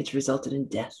 it's resulted in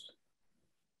death.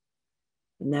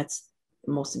 And that's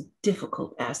the most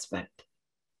difficult aspect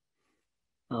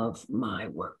of my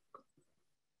work.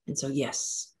 And so,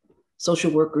 yes,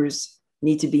 social workers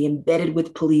need to be embedded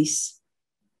with police.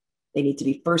 They need to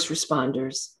be first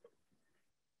responders.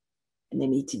 And they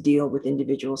need to deal with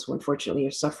individuals who unfortunately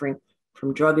are suffering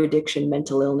from drug addiction,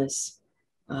 mental illness,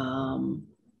 and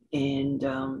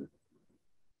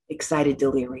excited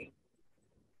delirium.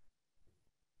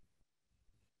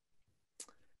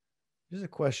 Here's a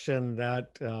question that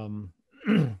a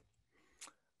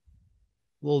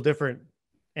little different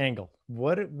angle.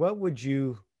 What would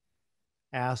you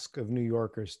ask of New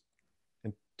Yorkers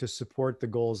to support the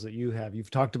goals that you have? You've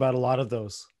talked about a lot of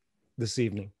those this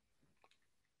evening.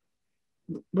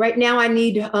 Right now, we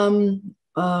need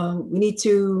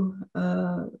to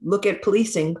look at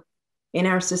policing in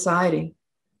our society,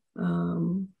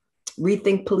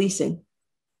 rethink policing.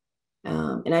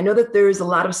 And I know that there is a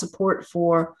lot of support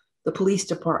for the police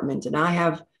department, and I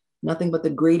have nothing but the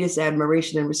greatest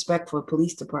admiration and respect for the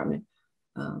police department.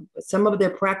 But some of their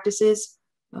practices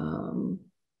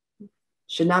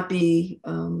should not be,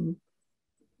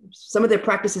 some of their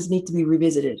practices need to be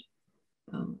revisited.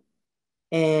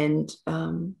 And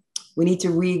we need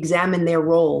to re-examine their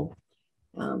role.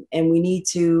 And we need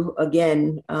to,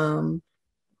 again,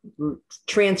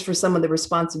 transfer some of the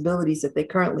responsibilities that they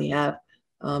currently have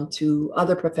to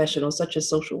other professionals, such as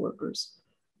social workers.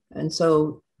 And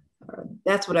so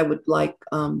that's what I would like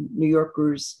New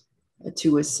Yorkers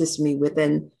to assist me with.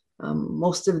 And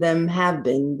most of them have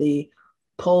been. The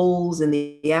polls and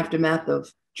the aftermath of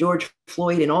George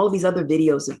Floyd and all of these other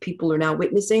videos that people are now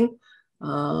witnessing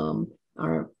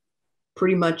are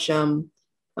pretty much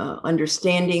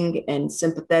understanding and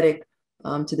sympathetic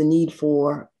to the need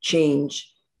for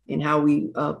change in how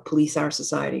we police our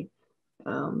society.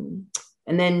 And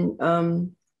then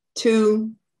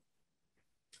two,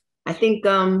 I think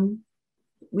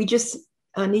we just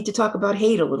need to talk about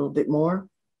hate a little bit more,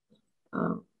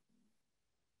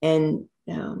 and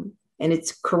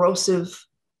its corrosive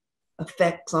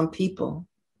effects on people.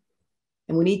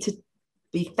 And we need to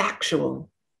be factual.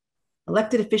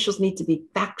 Elected officials need to be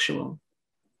factual.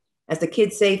 As the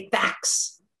kids say,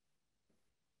 facts.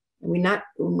 And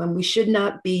we should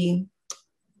not be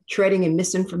treading in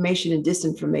misinformation and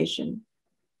disinformation.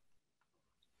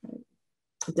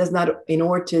 It does not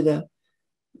inure to the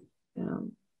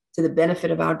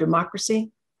benefit of our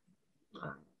democracy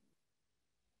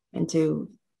and to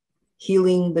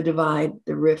healing the divide,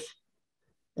 the rift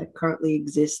that currently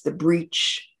exists, the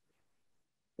breach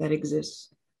that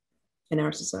exists in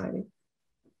our society.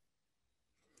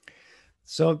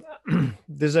 So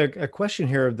there's a question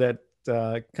here that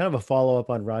kind of a follow-up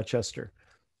on Rochester,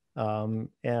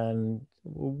 and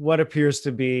what appears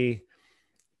to be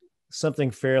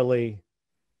something fairly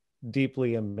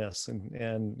deeply amiss,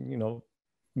 and you know,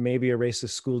 maybe a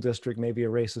racist school district, maybe a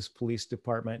racist police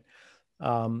department.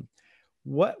 How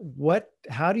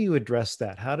do you address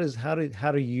that? How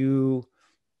do you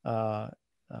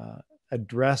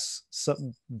address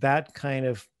that kind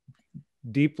of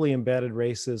deeply embedded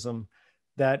racism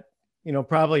that, you know,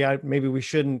 probably maybe we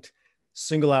shouldn't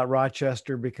single out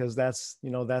Rochester because that's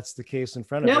the case in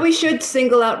front of us. No, we should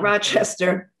single out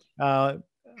Rochester.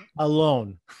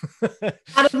 Alone.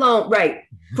 Not alone, right.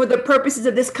 For the purposes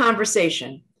of this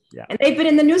conversation. Yeah. And they've been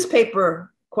in the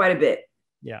newspaper quite a bit.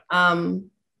 Yeah. A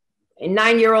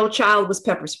 9-year-old child was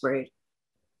pepper sprayed.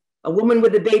 A woman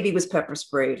with a baby was pepper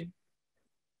sprayed.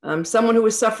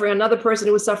 Another person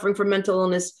who was suffering from mental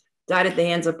illness died at the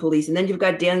hands of police. And then you've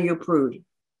got Daniel Prude.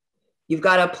 You've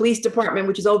got a police department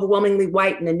which is overwhelmingly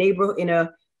white in a neighborhood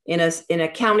in a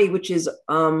county which is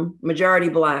majority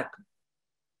Black.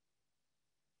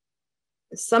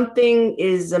 Something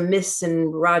is amiss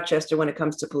in Rochester when it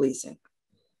comes to policing.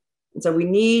 And so we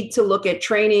need to look at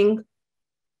training.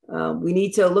 We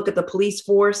need to look at the police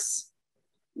force.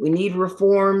 We need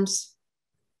reforms.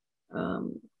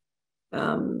 And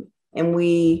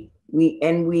we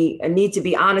need to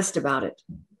be honest about it.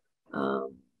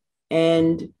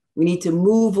 And we need to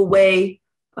move away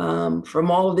from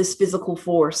all of this physical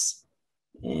force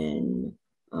and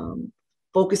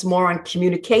focus more on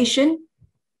communication,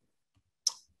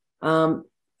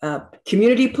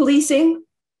 community policing,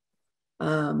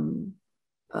 and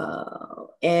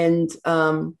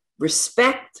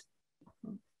respect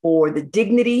for the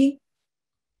dignity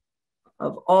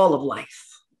of all of life,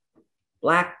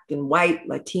 Black and white,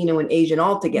 Latino and Asian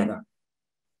all together.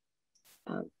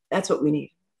 That's what we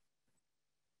need.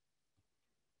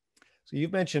 So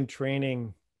you've mentioned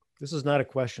training. This is not a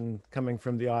question coming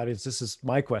from the audience. This is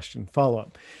my question,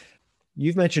 follow-up.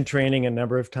 You've mentioned training a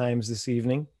number of times this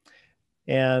evening.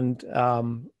 And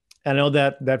I know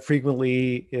that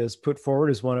frequently is put forward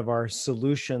as one of our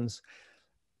solutions.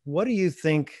 What do you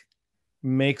think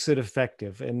makes it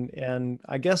effective? And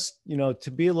I guess, you know,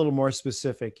 to be a little more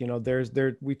specific, you know,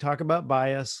 we talk about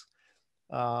bias,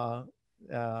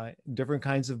 different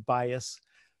kinds of bias,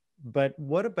 but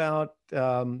what about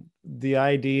the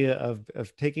idea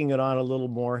of taking it on a little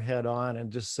more head on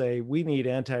and just say, we need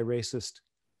anti-racist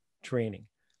training?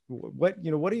 What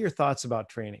are your thoughts about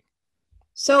training?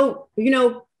 So, you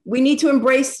know, we need to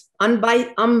embrace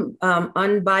unbiased,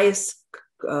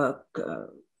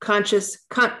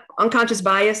 unconscious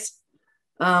bias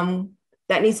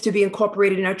that needs to be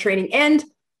incorporated in our training. And,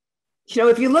 you know,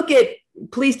 if you look at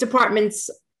police departments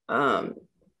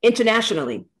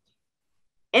internationally,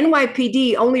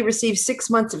 NYPD only receives 6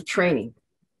 months of training.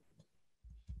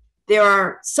 There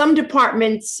are some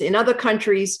departments in other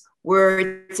countries where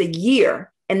it's a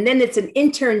year, and then it's an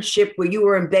internship where you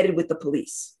are embedded with the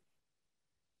police.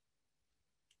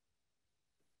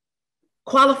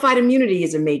 Qualified immunity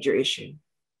is a major issue.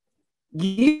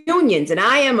 Unions, and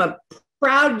I am a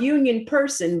proud union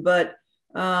person, but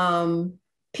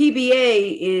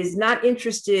PBA is not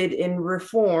interested in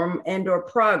reform and or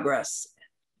progress.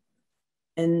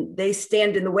 And they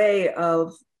stand in the way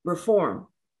of reform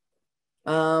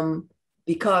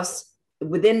because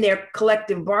within their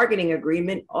collective bargaining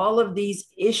agreement, all of these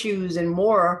issues and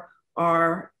more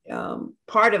are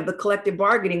part of the collective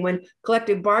bargaining, when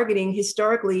collective bargaining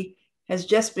historically has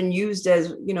just been used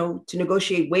as, you know, to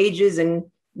negotiate wages and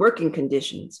working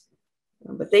conditions,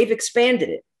 but they've expanded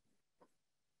it.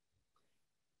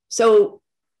 So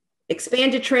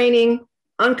expanded training,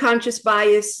 unconscious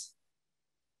bias,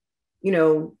 you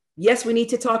know, yes, we need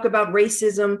to talk about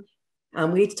racism.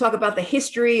 We need to talk about the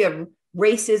history of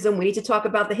racism. We need to talk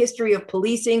about the history of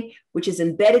policing, which is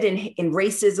embedded in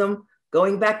racism,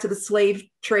 going back to the slave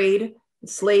trade, the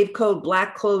slave code,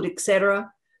 Black code, et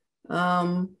cetera.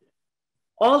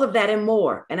 All of that and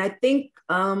more. And I think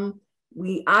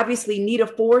we obviously need a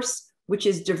force which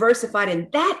is diversified,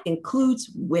 and that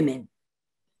includes women.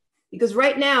 Because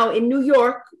right now in New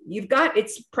York,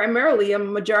 it's primarily a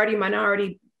majority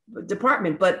minority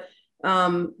department, but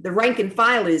the rank and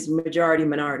file is majority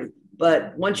minority.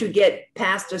 But once you get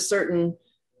past a certain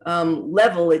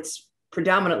level, it's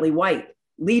predominantly white.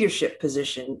 Leadership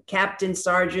position, captain,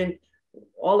 sergeant,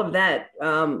 all of that,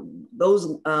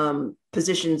 those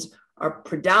positions are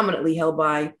predominantly held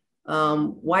by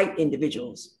white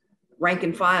individuals. Rank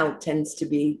and file tends to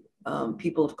be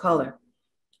people of color.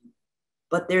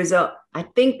 But I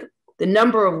think the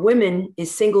number of women is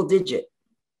single digit,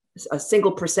 a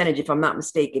single percentage, if I'm not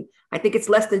mistaken. I think it's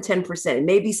less than 10%,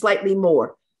 maybe slightly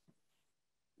more.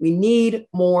 We need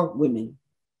more women.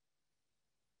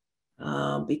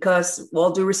 Because, with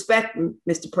all due respect,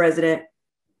 Mr. President,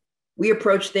 we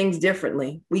approach things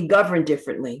differently. We govern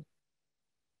differently.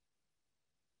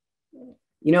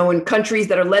 You know, in countries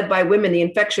that are led by women, the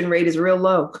infection rate is real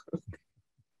low.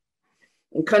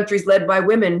 In countries led by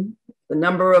women, the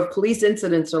number of police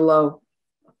incidents are low.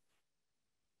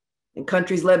 In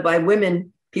countries led by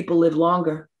women, people live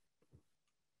longer.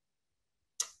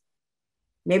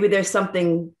 Maybe there's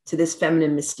something to this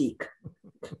feminine mystique.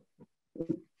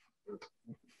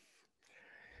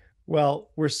 Well,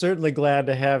 we're certainly glad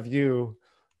to have you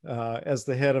as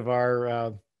the head of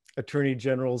our Attorney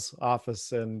General's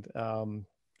office, and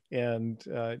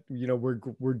you know,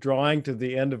 we're drawing to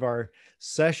the end of our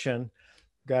session.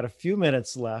 Got a few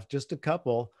minutes left, just a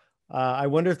couple. I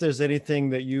wonder if there's anything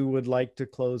that you would like to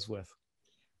close with.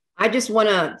 I just want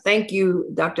to thank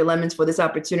you, Dr. Lemons, for this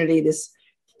opportunity, this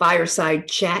fireside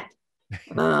chat.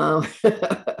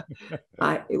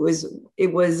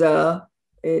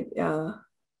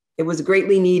 It was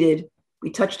greatly needed. We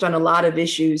touched on a lot of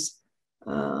issues,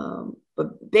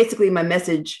 but basically my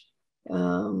message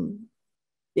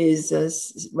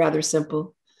is rather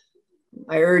simple.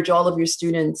 I urge all of your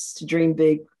students to dream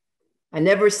big. I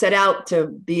never set out to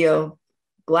be a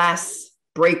glass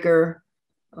breaker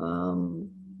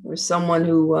or someone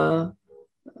who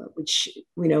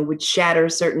would shatter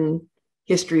certain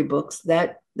history books.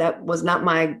 That was not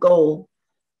my goal.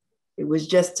 It was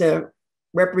just to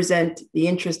represent the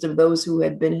interest of those who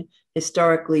had been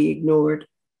historically ignored.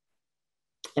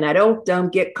 And I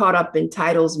don't get caught up in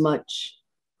titles much.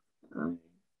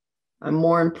 I'm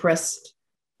more impressed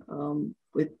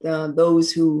with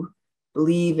those who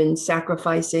believe in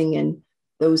sacrificing and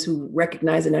those who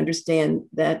recognize and understand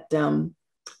that the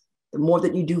more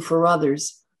that you do for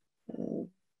others,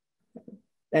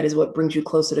 that is what brings you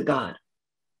closer to God.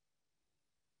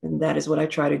 And that is what I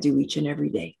try to do each and every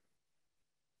day.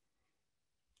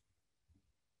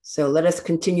 So let us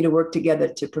continue to work together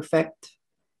to perfect,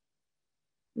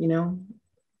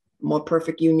 more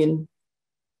perfect union.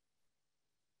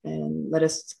 And let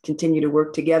us continue to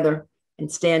work together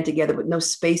and stand together with no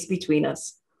space between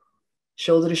us,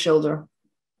 shoulder to shoulder,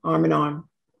 arm in arm,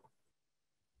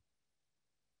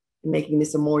 making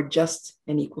this a more just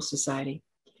and equal society.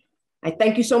 I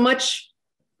thank you so much,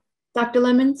 Dr.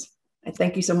 Lemons. I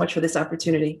thank you so much for this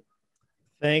opportunity.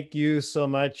 Thank you so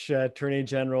much, Attorney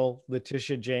General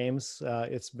Letitia James.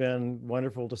 It's been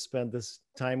wonderful to spend this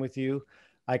time with you.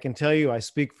 I can tell you, I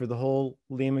speak for the whole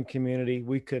Lehman community.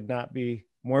 We could not be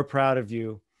more proud of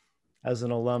you as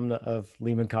an alumna of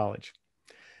Lehman College.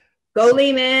 Go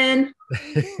Lehman!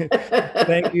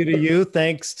 Thank you to you.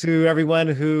 Thanks to everyone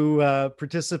who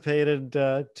participated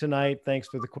tonight. Thanks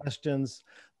for the questions.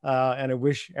 And I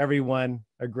wish everyone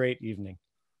a great evening.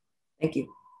 Thank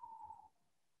you.